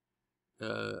that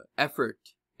effort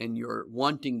and your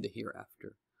wanting the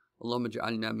hereafter. Allahumma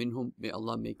ja'alna minhum, may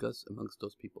Allah make us amongst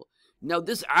those people. Now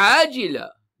this ajila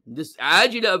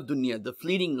of dunya, the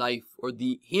fleeting life, or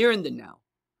the here and the now.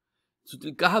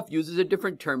 Surah Kahf uses a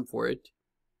different term for it.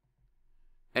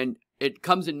 And it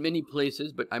comes in many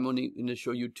places, but I'm only going to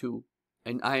show you two.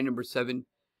 And ayah number 7,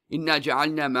 Inna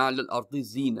ja'alna ma'al al-ardi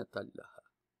zinatan laha.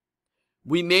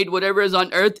 We made whatever is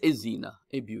on earth is zina,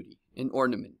 a beauty, an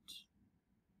ornament.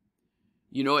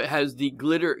 You know, it has the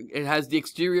glitter, it has the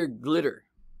exterior glitter.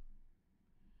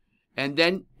 And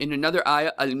then in another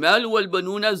ayah, Al-mal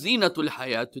wal-banuna zinatul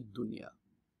hayatud dunya.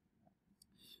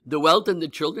 The wealth and the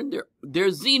children,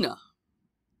 they're zina.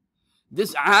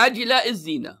 This ajila is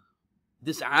zina.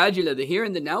 This ajila, the here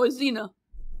and the now, is zina.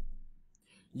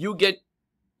 You get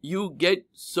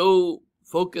so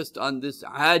focused on this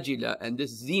ajila and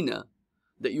this zina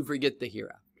that you forget the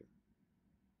hereafter.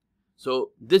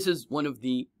 So this is one of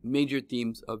the major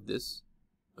themes of this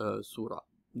surah,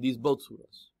 these both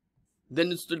surahs.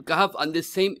 Then in Surah Kahf, on this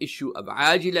same issue of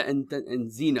ajila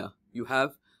and zina, you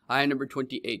have ayah number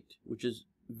 28, which is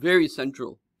very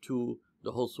central to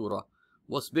the whole surah.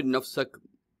 Wasbir nafsak,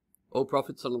 O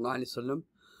Prophet sallallahu alaihi wasallam,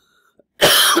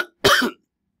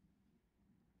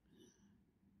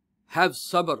 have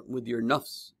sabr with your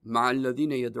nafs, مع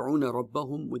الذين يدعون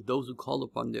ربهم, with those who call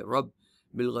upon their Rabb,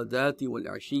 بالغداة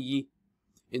والعشي,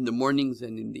 in the mornings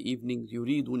and in the evenings,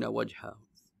 يريدون وجهه,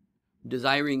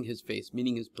 desiring his face,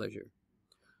 meaning his pleasure.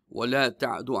 ولا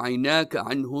تعد عيناك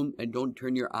عنهم, and don't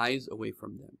turn your eyes away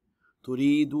from them.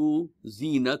 تريد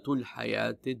زينة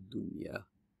الحياة الدنيا,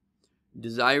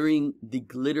 desiring the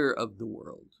glitter of the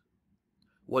world.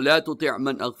 ولا تطع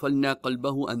من أغفلنا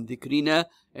قلبه عن ذكرنا,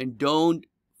 and don't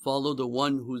follow the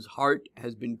one whose heart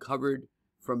has been covered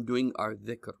from doing our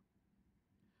dhikr.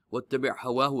 واتبع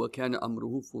هواه وكان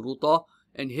أمره فرطا,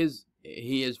 and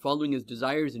he is following his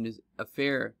desires and his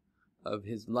affair of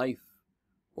his life,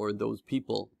 or those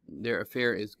people, their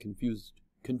affair is confused.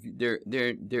 They're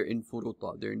in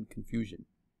furuta, they're in confusion.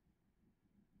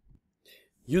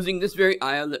 Using this very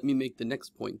ayah, let me make the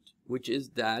next point, which is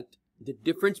that the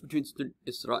difference between Surah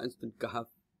Isra and Surah Kahf,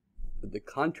 the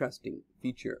contrasting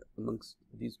feature amongst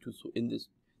these two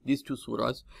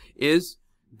surahs, is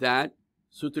that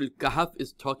Surah Kahf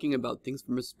is talking about things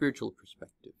from a spiritual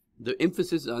perspective. The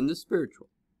emphasis is on the spiritual.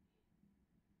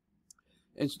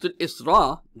 In Surah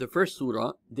Isra, the first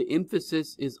surah, the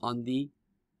emphasis is on the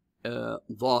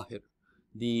zahir,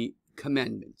 the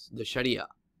commandments, the sharia.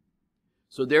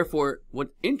 So therefore,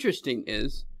 what's interesting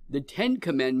is the 10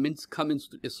 commandments come in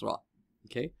Surah Isra,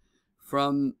 okay?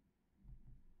 From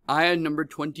ayah number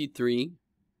 23,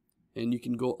 and you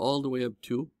can go all the way up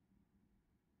to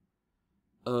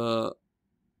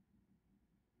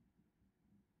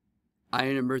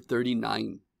ayah number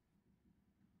 39.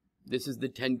 This is the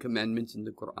 10 commandments in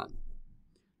the Quran.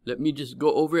 Let me just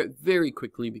go over it very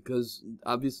quickly, because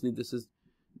obviously this is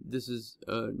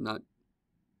going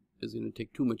to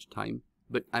take too much time.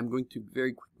 But I'm going to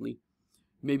very quickly.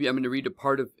 Maybe I'm going to read a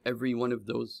part of every one of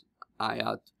those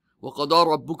ayat. وَقَضَى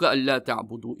رَبُّكَ أَلَّا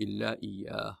تَعْبُدُوا إِلَّا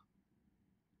إِيَّاهُ.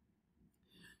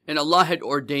 And Allah had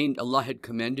ordained, Allah had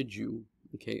commanded you,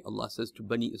 okay, Allah says to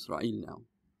Bani Israel now,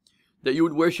 that you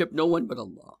would worship no one but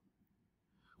Allah.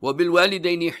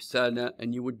 وَبِالْوَالِدَيْنِ إِحْسَانًا,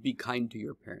 and you would be kind to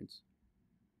your parents.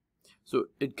 So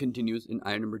it continues in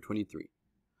ayah number 23.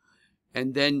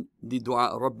 And then the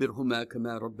dua, رَبِّرْهُمَا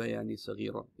كَمَا رَبَّيَانِ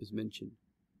صَغِيرًا, is mentioned.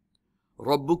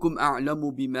 رَبُّكُمْ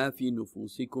أَعْلَمُ بِمَا فِي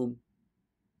نُفُوسِكُمْ.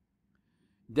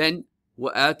 Then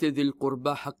وَآتِ ذِي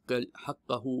الْقُرْبَى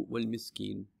حَقَّهُ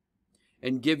وَالْمِسْكِينَ,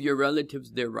 and give your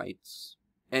relatives their rights,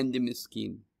 and the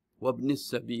miskin. وَابْنِ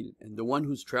السَّبِيلِ, and the one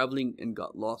who's traveling and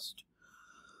got lost.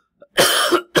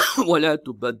 وَلَا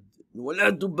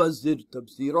تُبَذِّرْ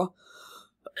تَبْذِيرًا,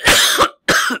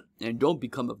 and don't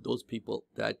become of those people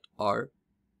that are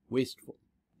wasteful.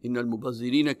 إِنَّ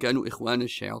الْمُبَذِّرِينَ كَانُوا إِخْوَانَ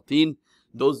الشَّيَاطِينَ,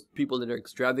 those people that are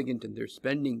extravagant and they're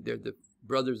spending, they're the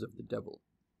brothers of the devil.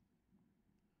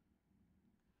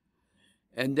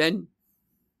 And then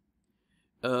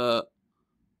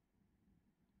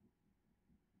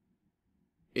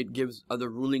it gives other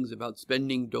rulings about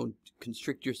spending. Don't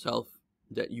constrict yourself,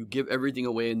 that you give everything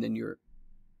away and then you're,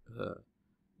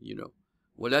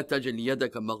 وَلَا تَجْعَلْ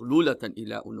يَدَكَ مَغْلُولَةً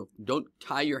إِلَىٰ أُنُقٍ, don't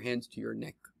tie your hands to your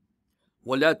neck.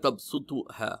 وَلَا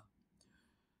تَبْسُطُهَا,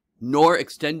 nor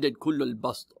extended كُلَّ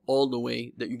الْبَسْطِ, all the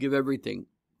way, that you give everything.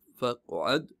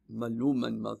 فَقُعَدْ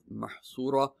مَلُومًا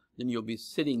مَحْسُورًا, then you'll be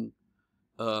sitting,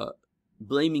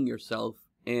 blaming yourself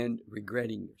and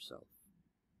regretting yourself.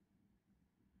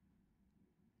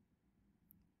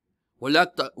 وَلَا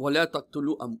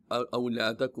تَقْتُلُوا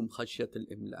أَوْلَادَكُمْ خَشْيَةَ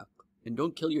الْإِمْلَاقِ, and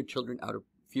don't kill your children out of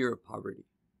fear of poverty.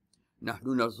 نَحْنُ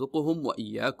نَرْزُقُهُمْ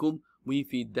وَإِيَّاكُمْ, we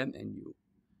feed them and you.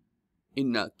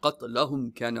 إِنَّ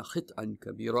قَتْلَهُمْ كَانَ خِطْئًا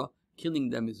كَبِيرًا, killing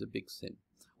them is a big sin.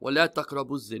 وَلَا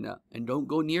تَقْرَبُوا الزِّنَا, and don't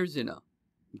go near zina.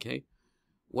 Okay?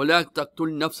 وَلَا تَقْتُلْ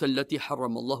النَّفْسَ الَّتِي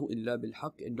حَرَّمَ اللَّهُ إِلَّا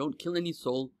بِالْحَقِّ, and don't kill any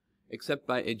soul except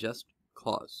by a just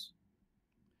cause.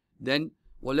 Then,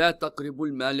 وَلَا تَقْرِبُوا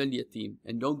الْمَالَ الْيَتِيمِ,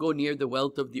 and don't go near the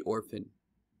wealth of the orphan.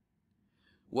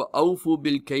 وَأَوْفُوا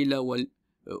بِالْكَيْلَ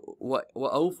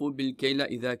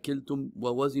إِذَا كِلْتُمْ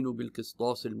وَوَزِنُوا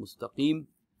بِالْقِسْطَاسِ الْمُسْتَقِيمِ,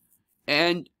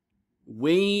 and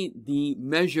weigh the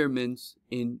measurements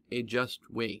in a just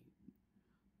way.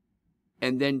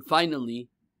 And then finally,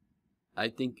 I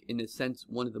think in a sense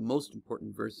one of the most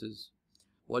important verses,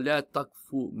 وَلَا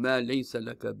تَقْفُ مَا لَيْسَ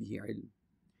لَكَ بِهِ عِلْمٍ,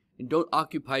 and don't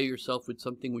occupy yourself with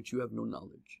something which you have no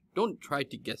knowledge. Don't try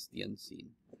to guess the unseen.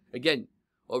 Again,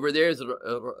 over there is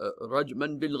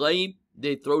Rajman bil Ghaib,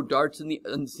 they throw darts in the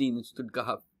unseen in Surah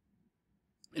Kahf.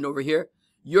 And over here,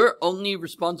 you're only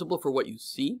responsible for what you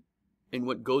see and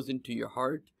what goes into your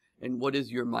heart and what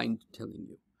is your mind telling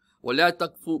you. وَلَا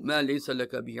تَقْفُ مَا لَيْسَ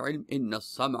لَكَ بِهِ عِلْمٍ إِنَّ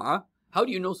السَّمْعَ. How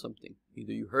do you know something?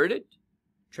 Either you heard it,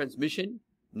 transmission,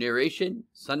 narration,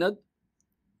 sanad,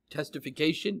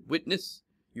 testification, witness,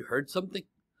 you heard something,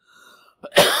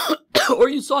 or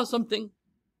you saw something,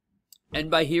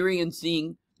 and by hearing and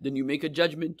seeing, then you make a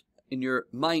judgment in your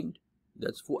mind.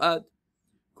 That's fu'ad.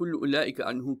 كُلُّ أُولَٰئِكَ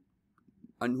عَنْهُ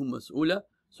مَسْئُولًا.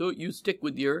 So you stick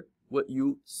with what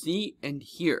you see and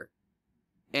hear.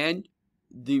 And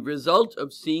the result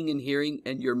of seeing and hearing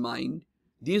and your mind,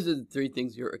 these are the three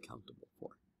things you're accountable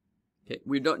for. Okay,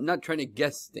 we're not trying to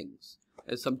guess things,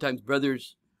 as sometimes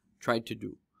brothers try to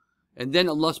do. And then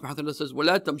Allah subhanahu wa ta'ala says,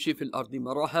 وَلَا تَمْشِي فِي الْأَرْضِ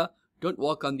مَرَاحًا, don't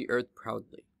walk on the earth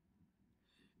proudly.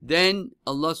 Then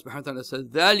Allah subhanahu wa ta'ala says,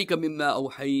 ذَلِكَ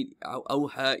مِمَّا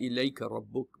أَوْحَى إِلَيْكَ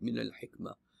رَبُّكَ مِنَ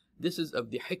الْحِكْمَةِ. This is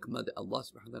of the hikmah that Allah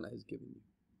subhanahu wa ta'ala has given you.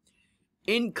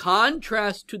 In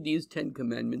contrast to these 10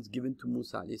 commandments given to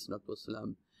Musa alayhi salatu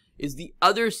wasalam, is the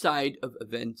other side of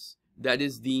events, that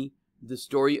is the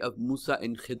story of Musa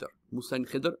and Khidr. Musa and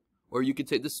Khidr, or you could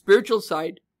say the spiritual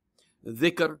side,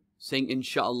 dhikr, saying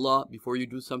insha'Allah before you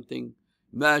do something.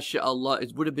 MashaAllah,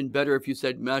 it would have been better if you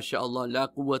said MashaAllah, la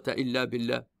quwwata illa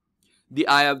billah. The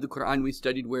ayah of the Quran we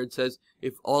studied where it says,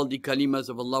 if all the kalimas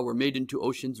of Allah were made into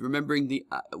oceans, remembering the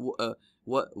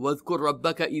وَاذْكُرْ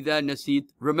رَبَّكَ إِذَا نَسِيتَ,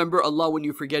 remember Allah when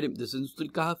you forget Him. This is Surah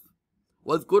Kahf.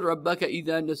 وَاذْكُرْ رَبَّكَ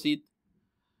إِذَا نَسِيتَ.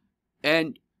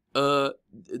 And the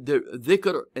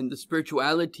dhikr and the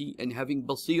spirituality and having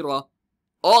basira,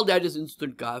 all that is in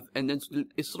Surah Kahf. And then Surah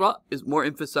Isra is more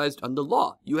emphasized on the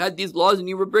law. You had these laws and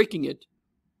you were breaking it.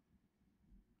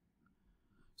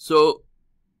 So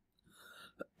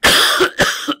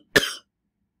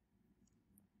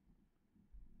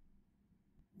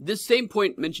this same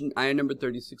point mentioned in ayah number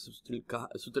 36 of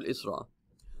Surah Isra.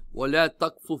 وَلَا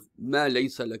تَقْفُ مَا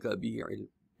لَيْسَ لَكَ بِهِ عِلْمٍ,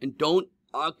 and don't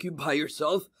occupy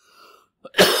yourself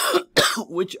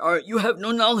which you have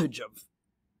no knowledge of.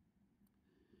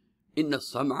 Inna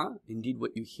sam'a, indeed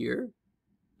what you hear,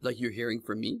 like you're hearing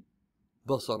from me.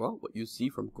 Basara, what you see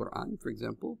from Quran, for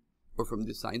example, or from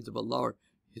the signs of Allah, or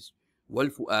His wal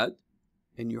fu'ad,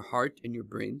 and your heart and your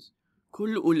brains.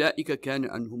 كُلُّ أُولَٰئِكَ كَانَ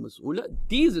عَنْهُ مَسْئُولًا.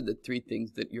 These are the three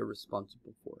things that you're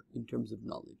responsible for in terms of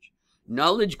knowledge.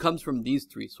 Knowledge comes from these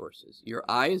three sources. Your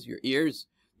eyes, your ears,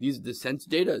 these are the sense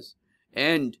datas,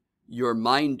 and your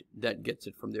mind that gets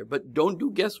it from there. But don't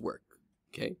do guesswork,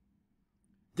 okay?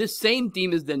 This same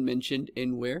theme is then mentioned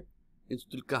in where? In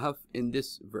Surah Kahf, in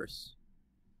this verse.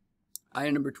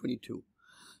 Ayah number 22.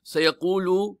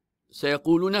 سَيَقُولُونَ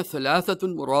ثَلَاثَةٌ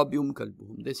وَرَابِهُمْ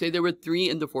كَلْبُهُم. They say there were 3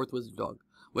 and the 4th was the dog.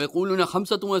 وَيَقُولُونَ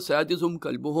خَمْسَةٌ وَسَادِسُهُمْ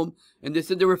كَلْبُهُم. And they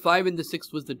said there were 5 and the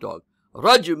 6th was the dog.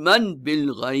 رَجْمًا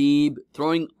بِالْغَيْبِ.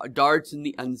 Throwing darts in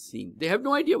the unseen. They have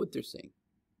no idea what they're saying.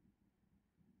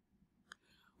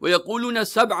 وَيَقُولُونَ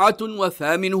سَبْعَةٌ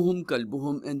وَثَامِنُهُمْ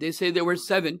كَلْبُهُم. And they say there were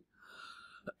 7.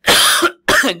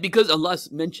 And because Allah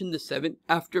mentioned the 7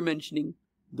 after mentioning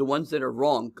the ones that are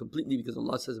wrong completely, because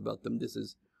Allah says about them, this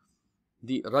is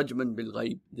the rajman bil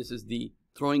ghaib, this is the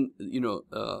throwing,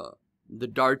 the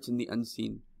darts in the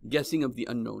unseen, guessing of the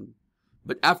unknown.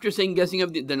 But after saying guessing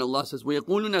of the, then Allah says,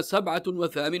 وَيَقُولُونَ سَبْعَةٌ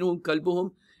وَثَامِنُهُمْ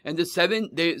كَلْبُهُم. And the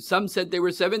 7, some said they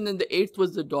were 7, and the 8th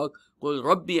was the dog. قُلْ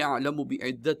رَبِّي أَعْلَمُ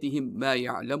بِعِدَّتِهِمْ مَا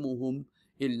يَعْلَمُهُمْ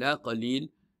إِلَّا قَلِيلٌ.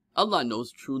 Allah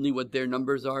knows truly what their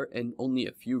numbers are, and only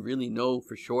a few really know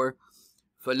for sure.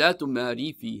 فَلَا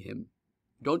تُمَارِي فِيهِمْ.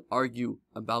 Don't argue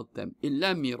about them.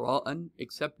 إِلَّا مِرَاءً.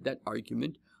 Except that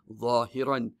argument.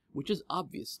 ظَاهِرًا. Which is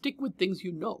obvious. Stick with things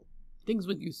you know. Things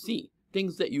that you see.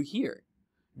 Things that you hear.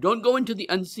 Don't go into the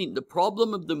unseen. The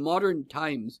problem of the modern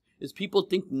times is people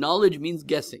think knowledge means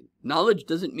guessing. Knowledge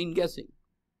doesn't mean guessing.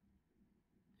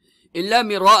 إِلَّا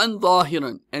مِرَاءً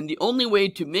ظَاهِرًا. And the only way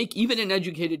to make even an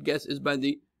educated guess is by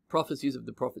the prophecies of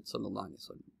the Prophet sallallahu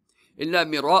alaihi wasallam. إِلَّا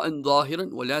مِرَاءً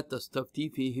ظَاهِرًا وَلَا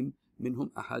تَسْتَفْتِي فِيهِمْ مِنْهُمْ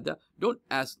أَحَدًا. Don't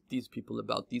ask these people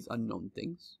about these unknown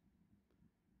things.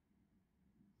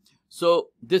 So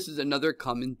this is another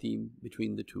common theme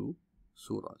between the two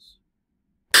surahs.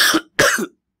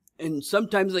 And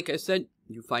sometimes, like I said,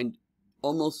 you find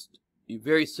almost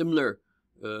very similar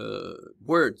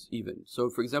words even. So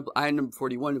for example, ayah number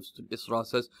 41 of Surah Isra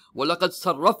says, وَلَقَدْ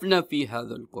صَرَّفْنَا فِي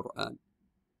هَذَا الْقُرْآنِ.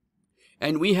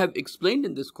 And we have explained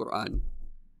in this Quran,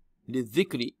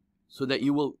 لِلذِّكْرِ, so that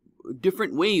you will,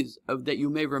 different ways of that you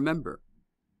may remember.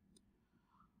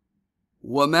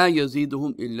 وَمَا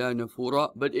يَزِيدُهُمْ إِلَّا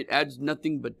نَفُورًا. But it adds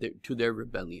nothing but to their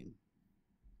rebellion.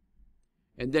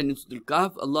 And then in Surah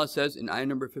Kahf, Allah says in ayah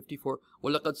number 54,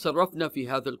 وَلَقَدْ صَرَّفْنَا فِي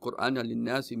هَذَا الْقُرْآنَ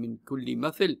لِلنَّاسِ مِنْ كُلِّ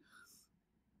مَثِلٍ.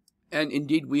 And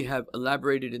indeed we have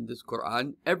elaborated in this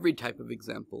Quran every type of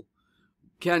example.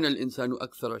 كَانَ الْإِنسَانُ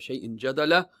أَكْثَرَ شَيْءٍ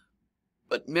جَدَلًا.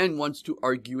 But man wants to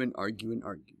argue and argue and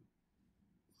argue.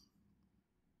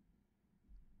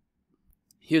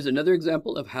 Here's another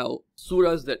example of how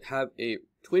surahs that have a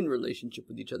twin relationship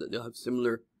with each other, they'll have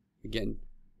similar, again,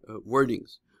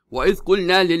 wordings. وَإِذْ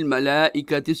قُلْنَا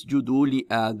لِلْمَلَائِكَةِ اسْجُدُوا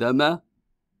لِآدَمَ.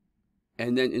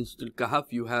 And then in Surah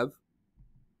Kahf you have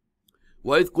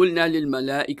وَإِذْ قُلْنَا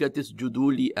لِلْمَلَائِكَةِ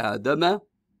اسْجُدُوا لِآدَمَ.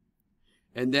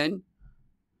 And then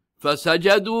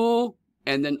فَسَجَدُوا.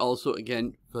 And then also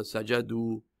again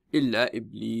فَسَجَدُوا إِلَّا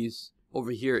إِبْلِيسَ.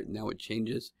 Over here now it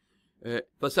changes.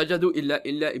 فَسَجَدُوا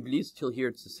إِلَّا إِبْلِيسَ. Till here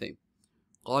it's the same.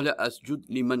 قَالَ أَسْجُدْ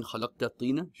لِمَنْ خَلَقْتَ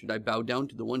طِينًا. Should I bow down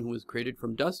to the one who was created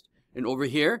from dust? And over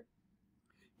here,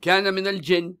 كَانَ مِنَ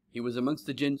الْجِنِّ. He was amongst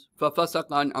the jinns. فَفَسَقَ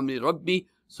عَنْ أَمْرِ رَبِّي.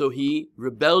 So he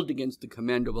rebelled against the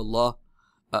command of Allah.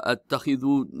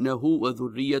 أَتَّخِذُونَهُ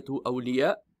وَذُرِّيَّتُهُ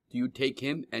أَوْلِيَاءَ. Do you take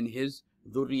him and his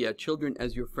dhurriya, children,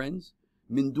 as your friends?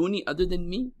 مِن دُونِي, other than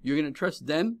me? You're going to trust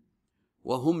them?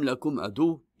 وَهُمْ لَكُمْ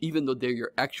عَدُوٌّ. Even though they're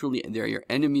your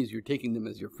enemies, you're taking them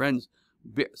as your friends.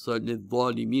 بِئْسَ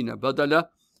لِلظَّالِمِينَ بَدَلًا.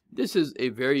 This is a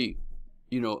very,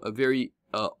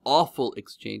 awful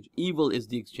exchange. Evil is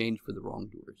the exchange for the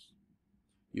wrongdoers.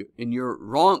 You're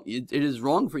wrong. It is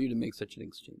wrong for you to make such an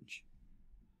exchange.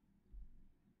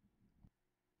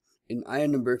 In ayah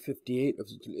number 58 of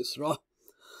Surah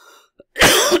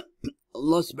Isra,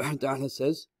 Allah subhanahu wa ta'ala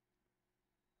says,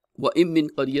 وَإِن مِّن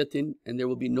قَرْيَةٍ. And there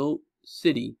will be no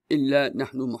city إِلَّا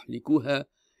نَحْنُ مُحْلِكُوهَا,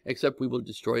 except we will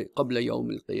destroy it قَبْلَ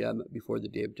يَوْمِ الْقِيَامَةِ, before the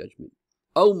day of judgment.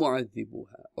 أَوْ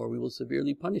مُعَذِّبُوهَا, or we will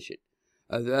severely punish it.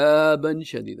 عَذَابًا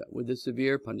شَدِيدًا, with a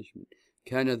severe punishment.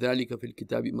 كَانَ ذَلِكَ فِي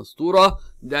الْكِتَابِ مَسْطُورًا.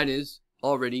 That is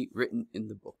already written in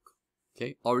the book.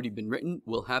 Okay, already been written,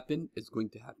 will happen, is going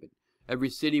to happen. Every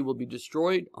city will be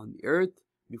destroyed on the earth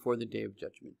before the day of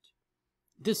judgment.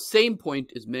 This same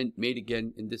point is made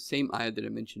again in this same ayah that I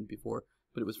mentioned before,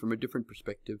 but it was from a different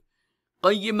perspective.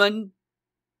 قَيِّمًا,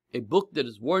 a book that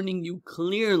is warning you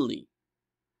clearly.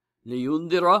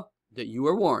 لِيُنذِرَ, that you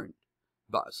are warned.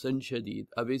 بَأْسًا شَدِيد,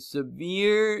 of a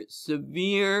severe,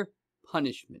 severe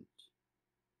punishment.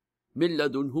 مِن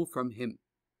لَدُنْهُ, from him.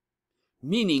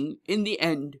 Meaning, in the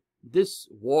end, this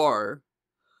war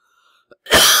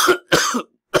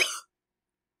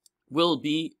will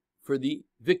be for the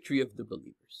victory of the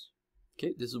believers.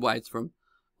 Okay, this is why it's from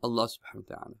Allah subhanahu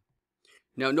wa ta'ala.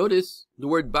 Now notice the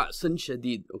word ba'san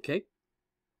shadid, okay?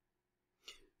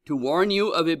 To warn you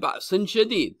of a ba'san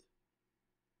shadid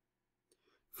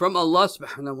from Allah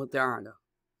subhanahu wa ta'ala.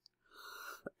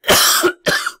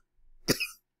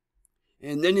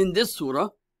 And then in this surah,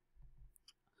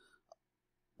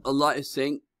 Allah is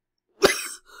saying,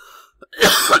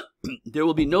 there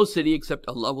will be no city except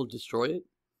Allah will destroy it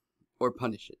or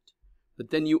punish it. But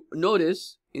then you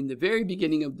notice in the very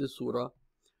beginning of this surah,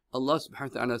 Allah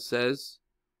subhanahu wa ta'ala says,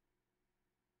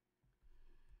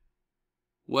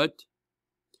 what?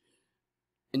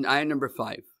 In ayah number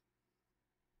 5.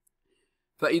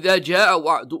 فَإِذَا جَاءَ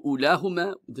وَعْدُ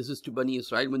أُولَاهُمَا. This is to Bani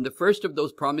Israel. When the first of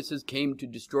those promises came to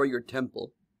destroy your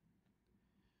temple,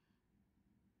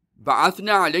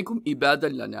 بَعَثْنَا عَلَيْكُمْ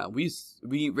إِبَادًا لَنَا.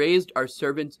 We raised our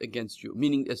servants against you.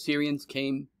 Meaning Assyrians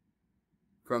came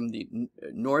from the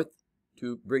north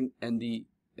to bring, and they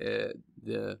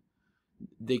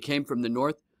came from the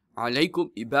north.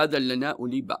 عَلَيْكُمْ إِبَادًا لَنَا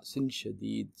أُولِي بَأْسٍ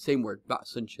شَدِيد. Same word,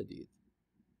 بَأْسٍ شَدِيد.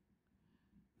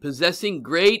 Possessing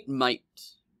great might.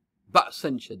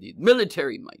 بَأْسًا شَدِيد.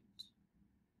 Military might.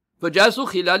 فَجَاسُوا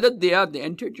خِلَالَ الدِّيَارِ. They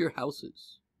entered your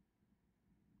houses.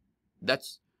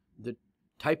 That's the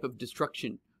type of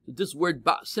destruction. This word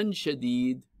ba'san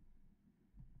shadid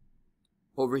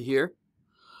over here,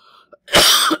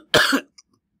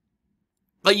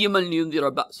 قَيِّمًا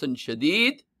لِيُنذِرَ بَأْسًا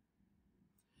شَدِيد.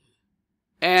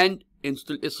 And in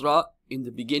Surah Isra, in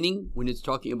the beginning, when it's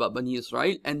talking about Bani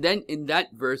Israel, and then in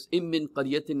that verse, إِن مِّن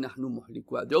قَرْيَةٍ نَحْنُ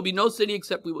مُحْلِكُهَا. There will be no city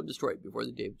except we will destroy it before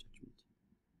the day of judgment.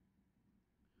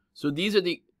 So these are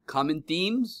the common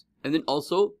themes And then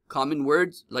also common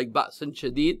words like ba'san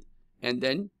shadid and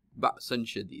then ba'san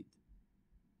shadid.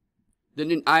 Then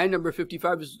in ayah number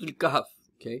 55 is Surah Kahf.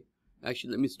 Okay,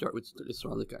 actually let me start with Surah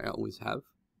Isra like I always have.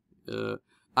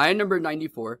 Ayah number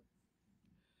 94.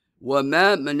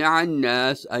 وَمَا مَنَعَ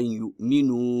النَّاسَ أَن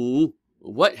يُؤْمِنُوا.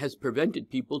 What has prevented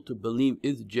people to believe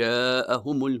إِذْ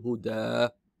جَاءَهُمُ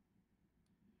الْهُدَى.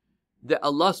 That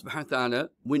Allah subhanahu wa ta'ala,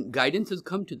 when guidance has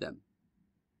come to them,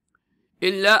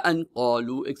 إِلَّا أَن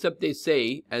قَالُوا, except they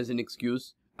say as an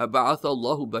excuse, أَبَعَثَ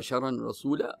اللَّهُ بَشَرًا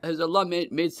رَسُولًا. Has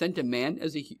Allah sent a man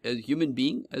as a human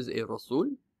being, as a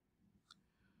Rasul?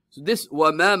 So this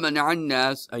وَمَا مَنَعَ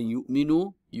النَّاسَ أَن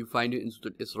يُؤْمِنُوا, you find it in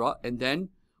Surah Isra. And then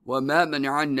وَمَا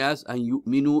مَنَعَ النَّاسَ أَن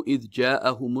يُؤْمِنُوا إِذْ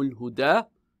جَاءَهُمُ الْهُدَى.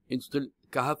 In Surah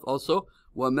Kahf also,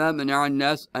 وَمَا مَنَعَ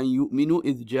النَّاسَ أَن يُؤْمِنُوا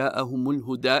إِذْ جَاءَهُمُ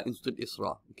الْهُدَى in Surah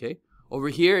Isra. Okay, over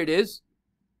here it is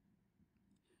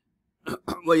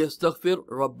وَيَسْتَغْفِرْ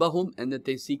رَبَّهُمْ, and that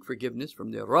they seek forgiveness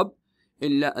from their Rabb.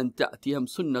 إِلَّا أَن تَأْتِيهِمْ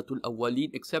سُنَّةُ الْأَوَّلِينَ,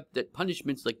 except that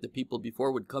punishments like the people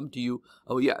before would come to you.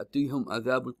 أَوْ يَأْتِيهِمْ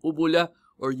عَذَابُ الْقُبُلَةِ,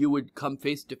 or you would come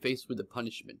face to face with a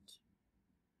punishment.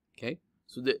 Okay,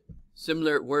 so the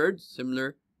similar words,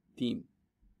 similar theme.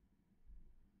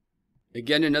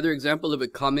 Again, another example of a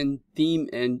common theme,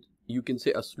 and you can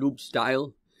say aslub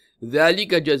style. ذَلِكَ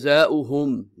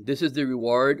جَزَاؤُهُمْ, this is the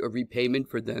reward or repayment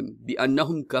for them.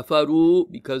 بِأَنَّهُمْ كَفَرُوا,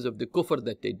 because of the kufr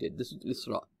that they did. This is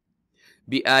Isra.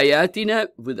 بِآيَاتِنَا,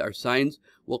 with our signs.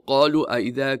 وَقَالُوا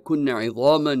أَإِذَا كُنَّا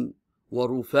عِظَامًا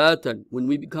وَرُفَاتًا, when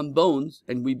we become bones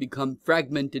and we become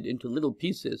fragmented into little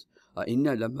pieces.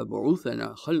 أَإِنَّا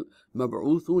لَمَبْعُوثُونَ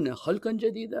خَلْقًا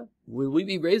جَدِيدًا, will we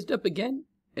be raised up again?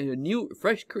 And a new,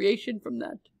 fresh creation from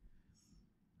that.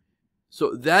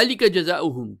 So, ذَلِكَ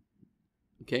جَزَاؤُهُمْ.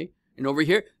 Okay, and over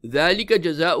here, ذَلِكَ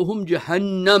جَزَاؤُهُمْ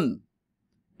جَهَنَّمْ,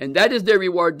 and that is their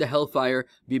reward, the hellfire,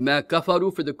 بِمَا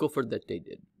كَفَرُوا, for the kufr that they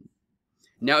did.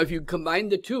 Now, if you combine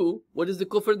the two, what is the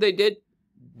kufr they did?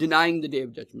 Denying the day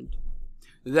of judgment.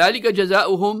 ذَلِكَ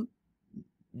جَزَاؤُهُمْ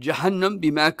جَهَنَّمْ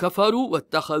بِمَا كَفَرُوا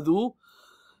وَاتَّخَذُوا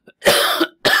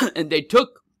and they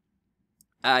took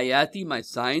ayati, my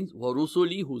signs,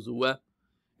 وَرُسُلِي هُزُوًا,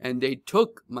 and they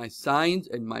took my signs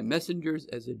and my messengers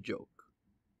as a joke.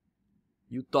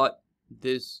 You thought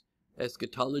this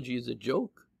eschatology is a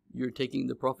joke? You're taking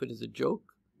the Prophet as a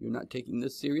joke? You're not taking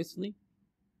this seriously?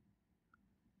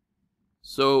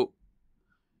 So,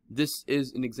 this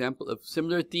is an example of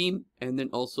similar theme, and then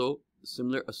also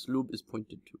similar aslub is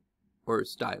pointed to, or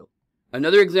style.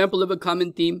 Another example of a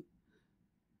common theme.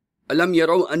 أَلَمْ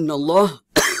يَرَوْا أَنَّ اللَّهَ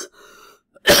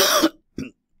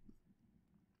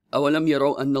أَوَلَمْ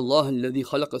يَرَوْا أَنَّ اللَّهَ الَّذِي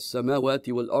خَلَقَ السَّمَاوَاتِ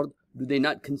وَالْأَرْضِ, do they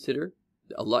not consider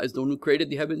that Allah is the one who created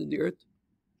the heavens and the earth?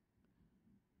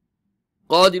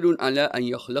 قَادِرٌ عَلَىٰ أَن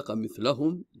يَخْلَقَ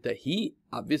مِثْلَهُمْ, that He,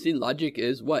 obviously logic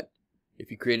is what? If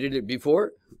He created it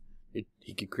before,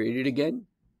 He could create it again.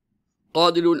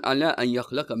 قَادِرٌ عَلَىٰ أَن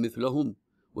يَخْلَقَ مِثْلَهُمْ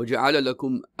وَجَعَلَ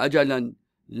لَكُمْ أَجَلًا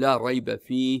لَا رَيْبَ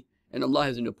فِيهِ, and Allah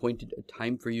has appointed a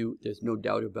time for you, there's no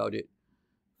doubt about it.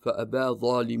 فَأَبَى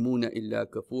ظَالِمُونَ إِلَّا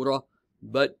كَفُورًا,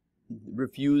 but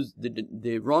refuse,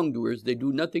 the wrongdoers, they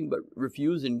do nothing but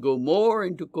refuse and go more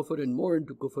into kufr and more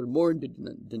into kufr, more into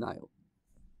denial.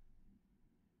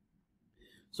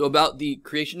 So about the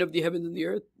creation of the heavens and the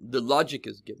earth, the logic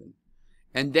is given.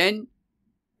 And then,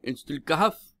 in Surah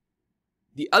Kahf,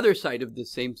 the other side of the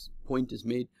same point is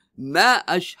made. مَا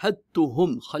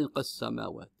أَشْهَدْتُهُمْ خَلْقَ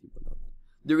السَّمَاوَاتِ وَالْأَرْضِ.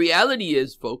 The reality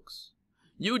is, folks,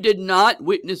 you did not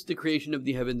witness the creation of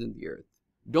the heavens and the earth.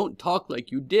 Don't talk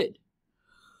like you did.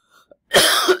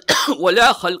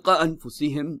 وَلَا خَلْقَ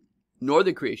أَنفُسِهِمْ, nor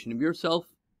the creation of yourself.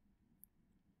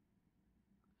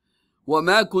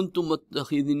 وَمَا كُنْتُمْ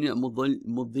مُتَّخِذِينَ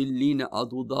مُضِلِّينَ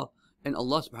عَضُدًا, and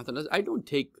Allah subhanahu wa ta'ala says, I don't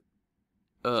take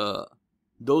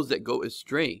those that go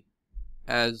astray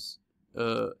as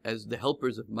the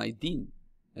helpers of my deen,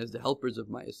 as the helpers of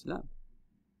my Islam.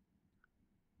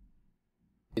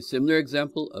 A similar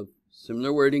example of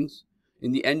similar wordings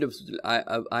in the end of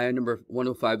ayah number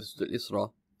 105 of Surah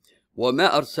Isra. وَمَا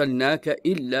أَرْسَلْنَاكَ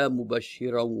إِلَّا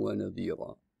مُبَشِّرًا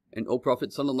وَنَذِيرًا, and O Prophet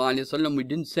sallallahu alaihi wasallam, we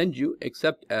didn't send you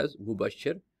except as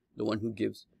mubashir, the one who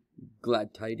gives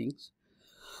glad tidings,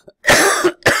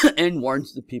 and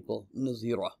warns the people,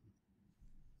 nazira.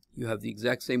 You have the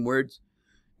exact same words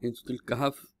in Surah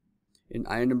Kahf in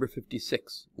ayah number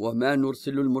 56. وَمَا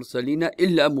نُرْسِلُ الْمُرْسَلِينَ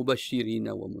إِلَّا مُبَشِّرِينَ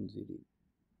وَمُنذِرِينَ,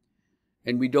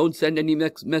 and we don't send any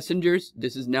messengers.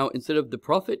 This is now, instead of the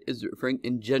Prophet, is referring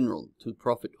in general to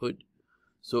prophethood.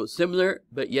 So similar,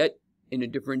 but yet in a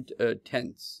different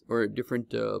tense, or a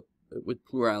different, with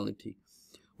plurality.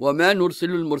 وَمَا نُرْسِلُ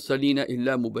الْمُرْسَلِينَ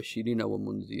إِلَّا مُبَشِّرِينَ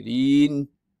وَمُنذِرِينَ.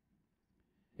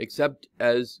 except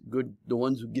as good, the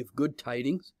ones who give good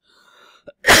tidings,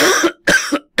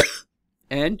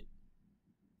 and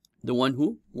the one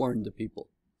who warned the people.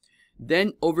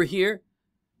 Then over here,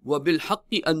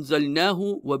 وَبِالْحَقِّ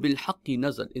أَنزَلْنَاهُ وَبِالْحَقِّ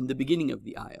نَزَلْ, in the beginning of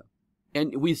the ayah.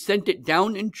 And we sent it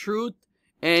down in truth,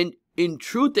 and in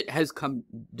truth it has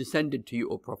descended to you,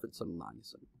 O Prophet sallallahu alaihi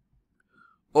wasallam.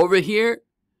 Over here,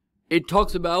 it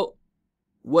talks about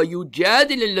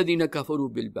وَيُجَادِلَ الَّذِينَ كَفَرُوا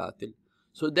بِالْبَاطِلِ,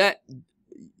 so that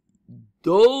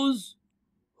those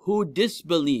who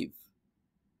disbelieve,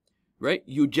 right?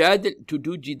 Yujadil, to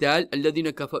do jidal,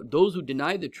 الَّذِينَ كَفَرُوا, those who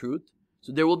deny the truth.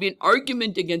 So there will be an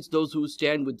argument against those who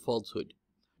stand with falsehood.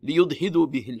 لِيُدْهِدُوا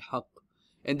بِهِ الْحَقِّ,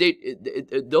 and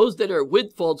those that are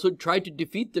with falsehood try to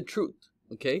defeat the truth,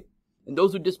 okay? And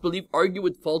those who disbelieve argue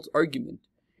with false argument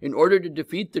in order to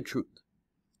defeat the truth.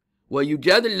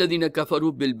 وَيُجَادِلُ الَّذِينَ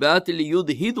كَفَرُوا بِالْبَاطِلِ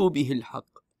لِيُدْهِدُوا بِهِ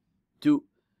الْحَقِّ, to,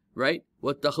 right?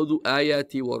 وَاتَّخَذُوا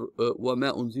آيَاتِي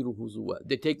وَمَا أُنْزِرُوا هُزُوًا,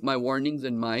 they take my warnings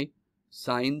and my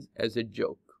signs as a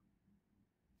joke.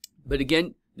 But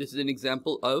again, this is an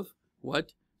example of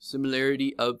what?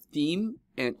 Similarity of theme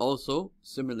and also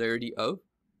similarity of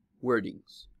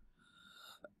wordings.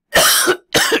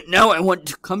 Now I want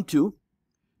to come to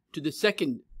the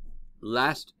second,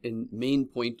 last and main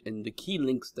point, and the key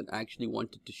links that I actually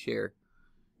wanted to share.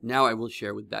 Now I will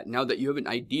share with that. Now that you have an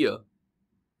idea.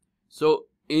 So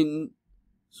in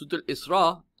Surah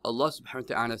Isra, Allah subhanahu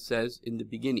wa ta'ala says in the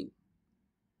beginning,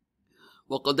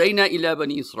 وَقَضَيْنَا إِلَى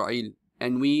بَنِي إِسْرَائِيل,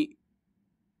 and we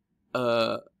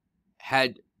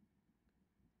had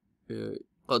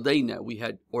قَضَيْنَا, we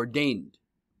had ordained,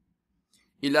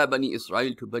 إِلَى بَنِي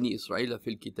إِسْرَائِيل, to Bani Israel,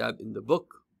 fil kitab, in the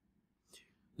book,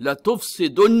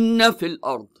 لَتُفْسِدُنَّ فِي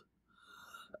الْأَرْضِ,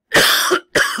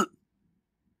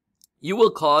 you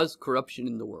will cause corruption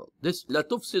in the world. This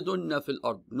لَتُفْسِدُنَّ فِي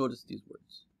الْأَرْضِ, notice these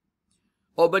words.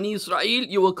 O Bani Israel,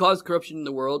 you will cause corruption in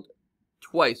the world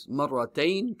twice,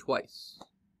 مرتين, twice.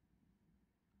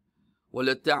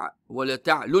 وَلَتَعْلُنَّ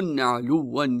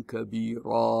عَلُوًّا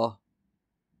كَبِيرًا,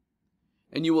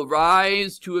 and you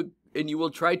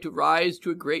will try to rise to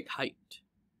a great height.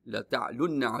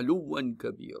 لَتَعْلُنَّ عَلُوًّا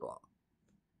كَبِيرًا.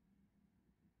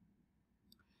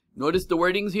 Notice the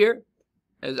wordings here,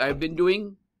 as I've been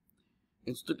doing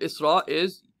in Surah Isra,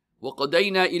 is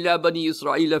وَقَضَيْنَا إِلَى بَنِي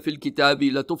إِسْرَائِيلَ فِي الْكِتَابِ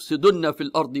لَتُفْسِدُنَّ فِي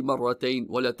الْأَرْضِ مَرَّتَيْنِ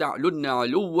وَلَتَعْلُنَّ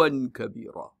عَلُوًّا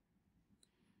كَبِيرًا.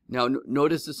 Now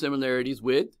notice the similarities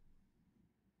with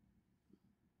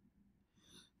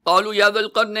قالوا يا ذا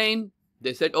القرنين,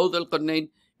 they said, O ذا القرنين,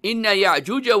 إن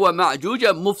يعجوج ومعجوج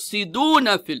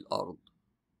مفسدون في الأرض.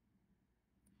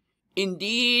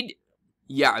 Indeed,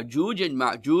 Ya'juj and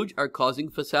Ma'juj are causing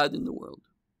fasad in the world.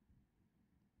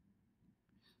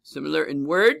 Similar in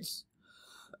words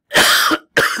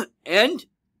and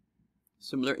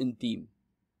similar in theme.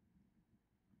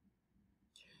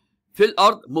 في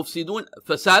الأرض مفسدون,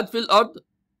 fasad في الأرض,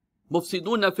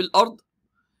 مفسدون في الأرض,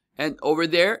 and over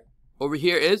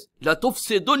here is لا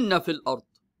تفسدن في الأرض,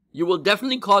 you will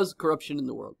definitely cause corruption in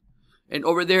the world. And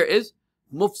over there is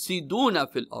مفسدون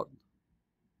في الأرض.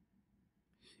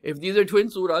 If these are twin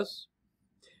surahs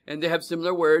and they have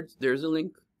similar words, there's a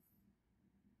link.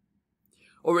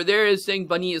 Over there is saying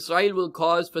Bani Israel will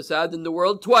cause fasad in the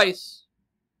world twice.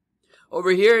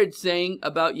 Over here it's saying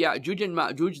about Ya'juj and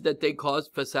Ma'juj that they cause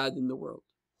fasad in the world.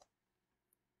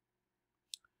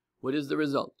 What is the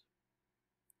result?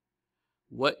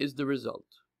 What is the result?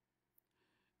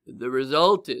 The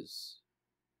result is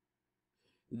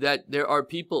that there are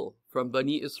people from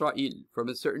Bani Israel, from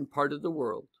a certain part of the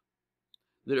world,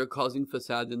 that are causing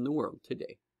fasad in the world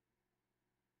today.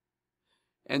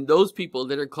 And those people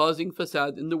that are causing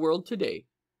fasad in the world today,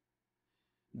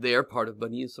 they are part of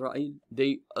Bani Israel.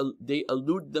 They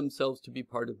allude themselves to be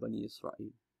part of Bani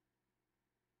Israel.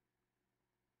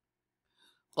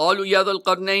 قالوا يا ذا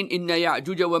القرنين إن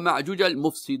يعجوج ومعجوج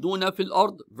المفسدون في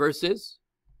الأرض versus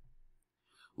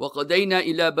وقضينا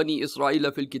إلى بني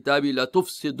إسرائيل في الكتاب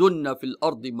لتفسدن في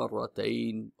الأرض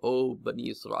مرتين. Oh Bani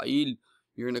Israel,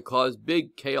 you're going to cause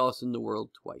big chaos in the world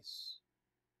twice.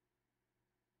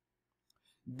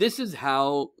 This is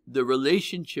how the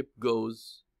relationship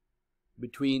goes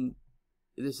between,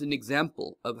 this is an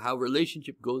example of how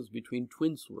relationship goes between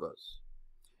twin surahs.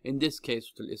 In this case,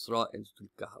 Surah Isra and Surah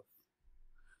Kahf.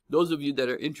 Those of you that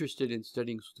are interested in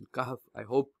studying Surah Kahf, I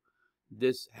hope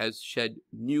this has shed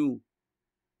new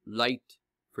light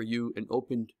for you and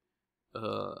opened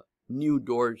new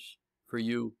doors for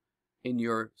you in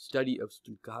your study of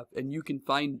Surah Kahf. And you can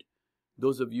find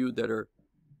those of you that are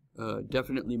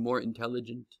definitely more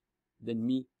intelligent than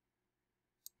me.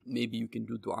 Maybe you can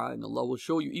do dua and Allah will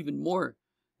show you even more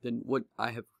than what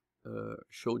I have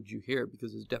showed you here,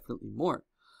 because there's definitely more.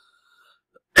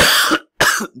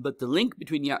 But the link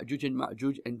between Ya'juj and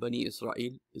Ma'juj and Bani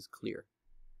Israel is clear.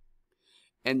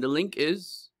 And the link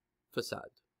is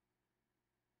fasad.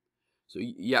 So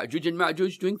Ya'juj and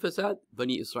Ma'juj doing fasad,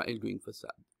 Bani Israel doing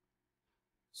fasad.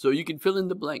 So you can fill in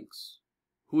the blanks.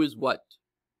 Who is what?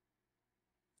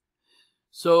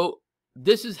 So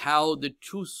this is how the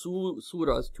two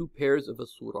surahs, two pairs of a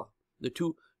surah, the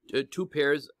two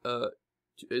pairs,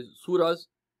 surahs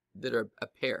that are a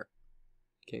pair.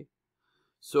 Okay,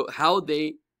 so how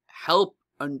they help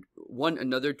one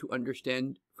another to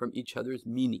understand from each other's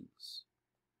meanings.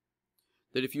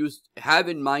 That if you have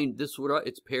in mind this surah,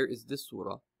 its pair is this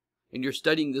surah, and you're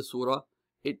studying this surah,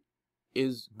 it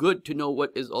is good to know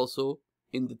what is also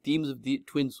in the themes of the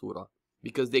twin surah,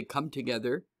 because they come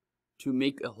together to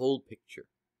make a whole picture.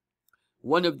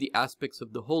 One of the aspects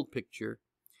of the whole picture,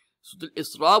 Surah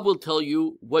Isra will tell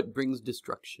you what brings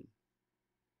destruction.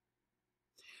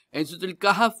 And Surah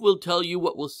Kahf will tell you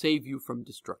what will save you from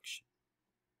destruction.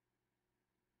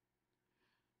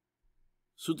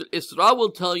 Surah Isra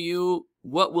will tell you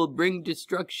what will bring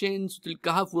destruction. Surah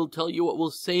Kahf will tell you what will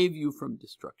save you from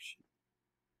destruction.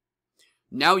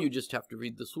 Now you just have to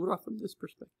read the surah from this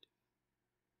perspective.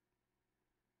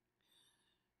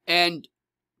 And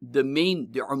the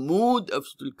amud of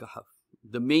Surah Kahf,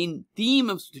 the main theme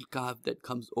of Surah Kahf that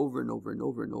comes over and over and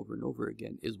over and over and over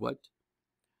again is what?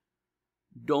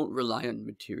 Don't rely on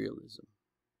materialism.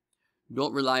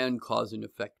 Don't rely on cause and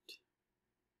effect.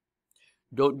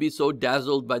 Don't be so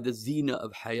dazzled by the zina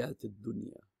of hayat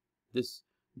al-dunya,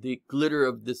 the glitter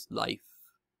of this life.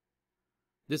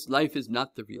 This life is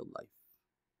not the real life.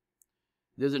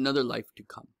 There's another life to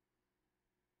come.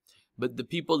 But the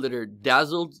people that are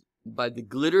dazzled by the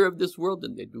glitter of this world,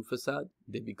 and they do fasad,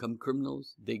 they become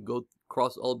criminals, they go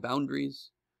cross all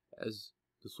boundaries, as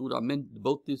the surah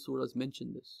both these surahs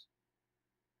mention this.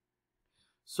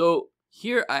 So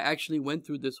here I actually went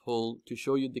through this whole to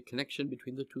show you the connection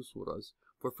between the two surahs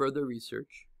for further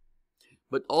research,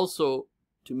 but also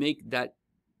to make that,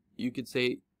 you could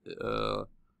say, the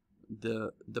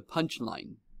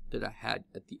punchline that I had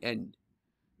at the end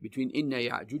between Inna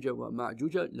Ya'juja wa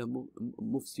Ma'juja la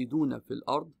mufsiduna fil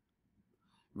ard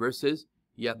versus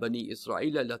Ya Bani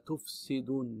Israel la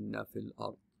tufsiduna fil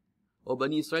ard. O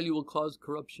Bani Israel will cause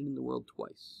corruption in the world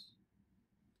twice.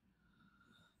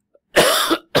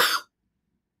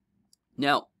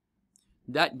 Now,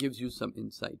 that gives you some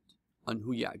insight on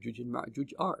who Ya'juj and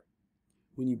Ma'juj are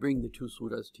when you bring the two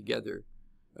surahs together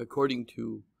according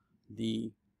to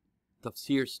the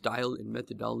Tafsir style and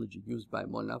methodology used by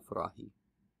Mawlana Farahi.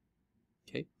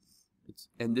 Okay,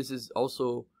 and this is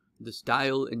also the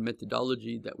style and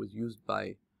methodology that was used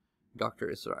by Dr.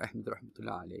 Isra Ahmed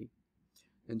Rahmatullah Alayh.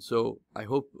 And so I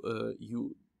hope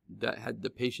you that had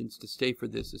the patience to stay for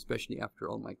this, especially after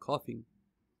all my coughing,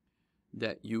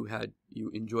 that you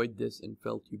enjoyed this and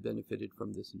felt you benefited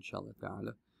from this, inshallah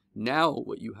ta'ala. Now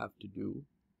what you have to do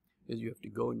is you have to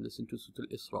go and listen to Surah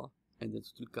Isra, and then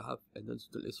Surah Kahf, and then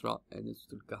Surah Isra, and then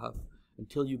Surah Kahf,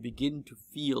 until you begin to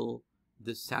feel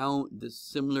the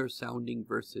similar sounding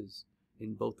verses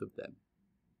in both of them,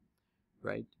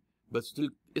 right? But Surah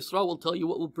Isra will tell you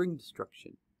what will bring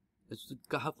destruction, and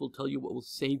Surah Kahf will tell you what will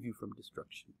save you from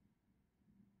destruction.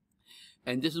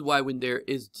 And this is why when there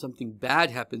is something bad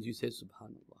happens, you say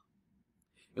Subhanallah,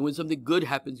 and when something good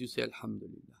happens, you say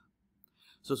Alhamdulillah.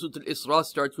 So Surah Isra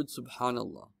starts with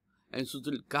Subhanallah, and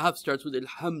Surah Kahf starts with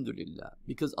Alhamdulillah,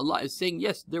 because Allah is saying,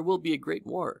 yes, there will be a great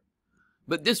war,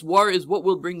 but this war is what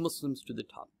will bring Muslims to the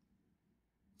top.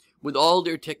 With all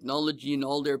their technology and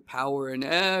all their power and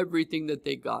everything that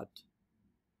they got,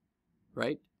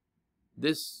 right?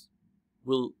 This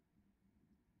will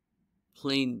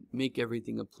make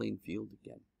everything a plain field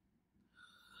again.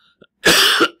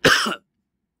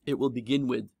 It will begin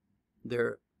with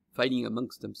their fighting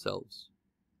amongst themselves.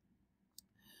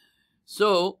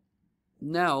 So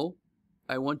now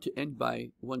I want to end by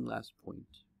one last point.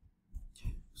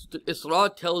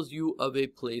 Isra tells you of a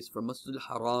place from Masjid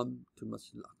al-Haram to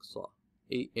Masjid al-Aqsa,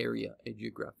 a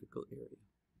geographical area.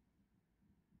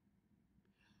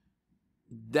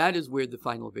 That is where the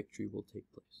final victory will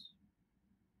take place.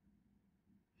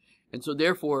 And so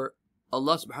therefore,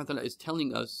 Allah subhanahu wa ta'ala is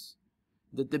telling us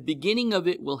that the beginning of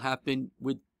it will happen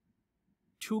with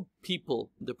two people.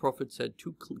 The Prophet said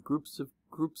two groups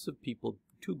of people,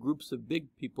 two groups of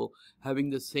big people having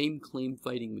the same claim,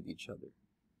 fighting with each other.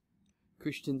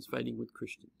 Christians fighting with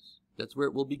Christians. That's where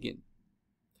it will begin.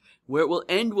 Where it will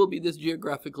end will be this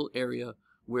geographical area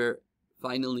where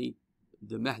finally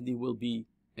the Mahdi will be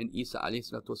and Isa alayhi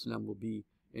salatu wasalam will be,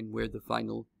 and where the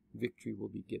final victory will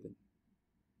be given.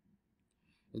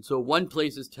 And so one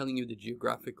place is telling you the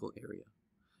geographical area,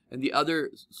 And the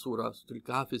other surah, Surah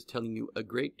Kahf, is telling you a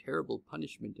great terrible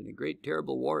punishment and a great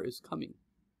terrible war is coming.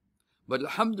 But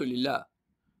alhamdulillah,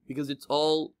 because it's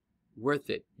all worth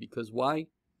it. Because why?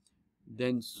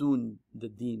 Then soon the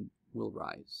deen will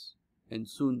rise. And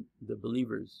soon the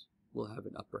believers will have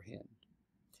an upper hand.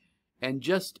 And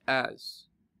just as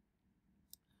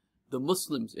the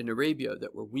Muslims in Arabia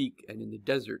that were weak and in the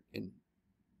desert, and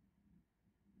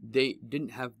they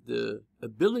didn't have the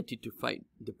ability to fight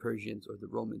the Persians or the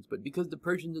Romans, but because the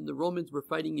Persians and the Romans were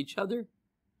fighting each other,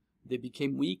 they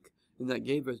became weak, and that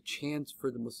gave a chance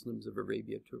for the Muslims of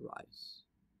Arabia to rise.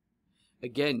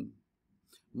 Again,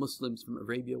 Muslims from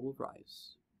Arabia will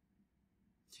rise.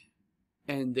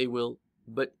 And they will,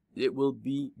 but it will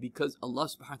be because Allah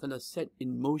subhanahu wa ta'ala set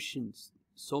in motion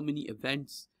so many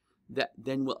events that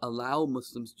then will allow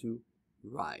Muslims to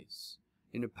rise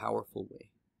in a powerful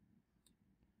way.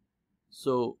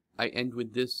 So I end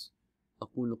with this.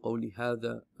 أقول قولي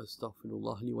هذا أستغفر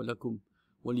الله لي ولكم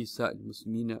ولسائر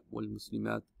المسلمين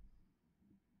والمسلمات.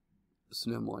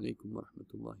 السلام عليكم ورحمة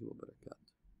الله وبركاته.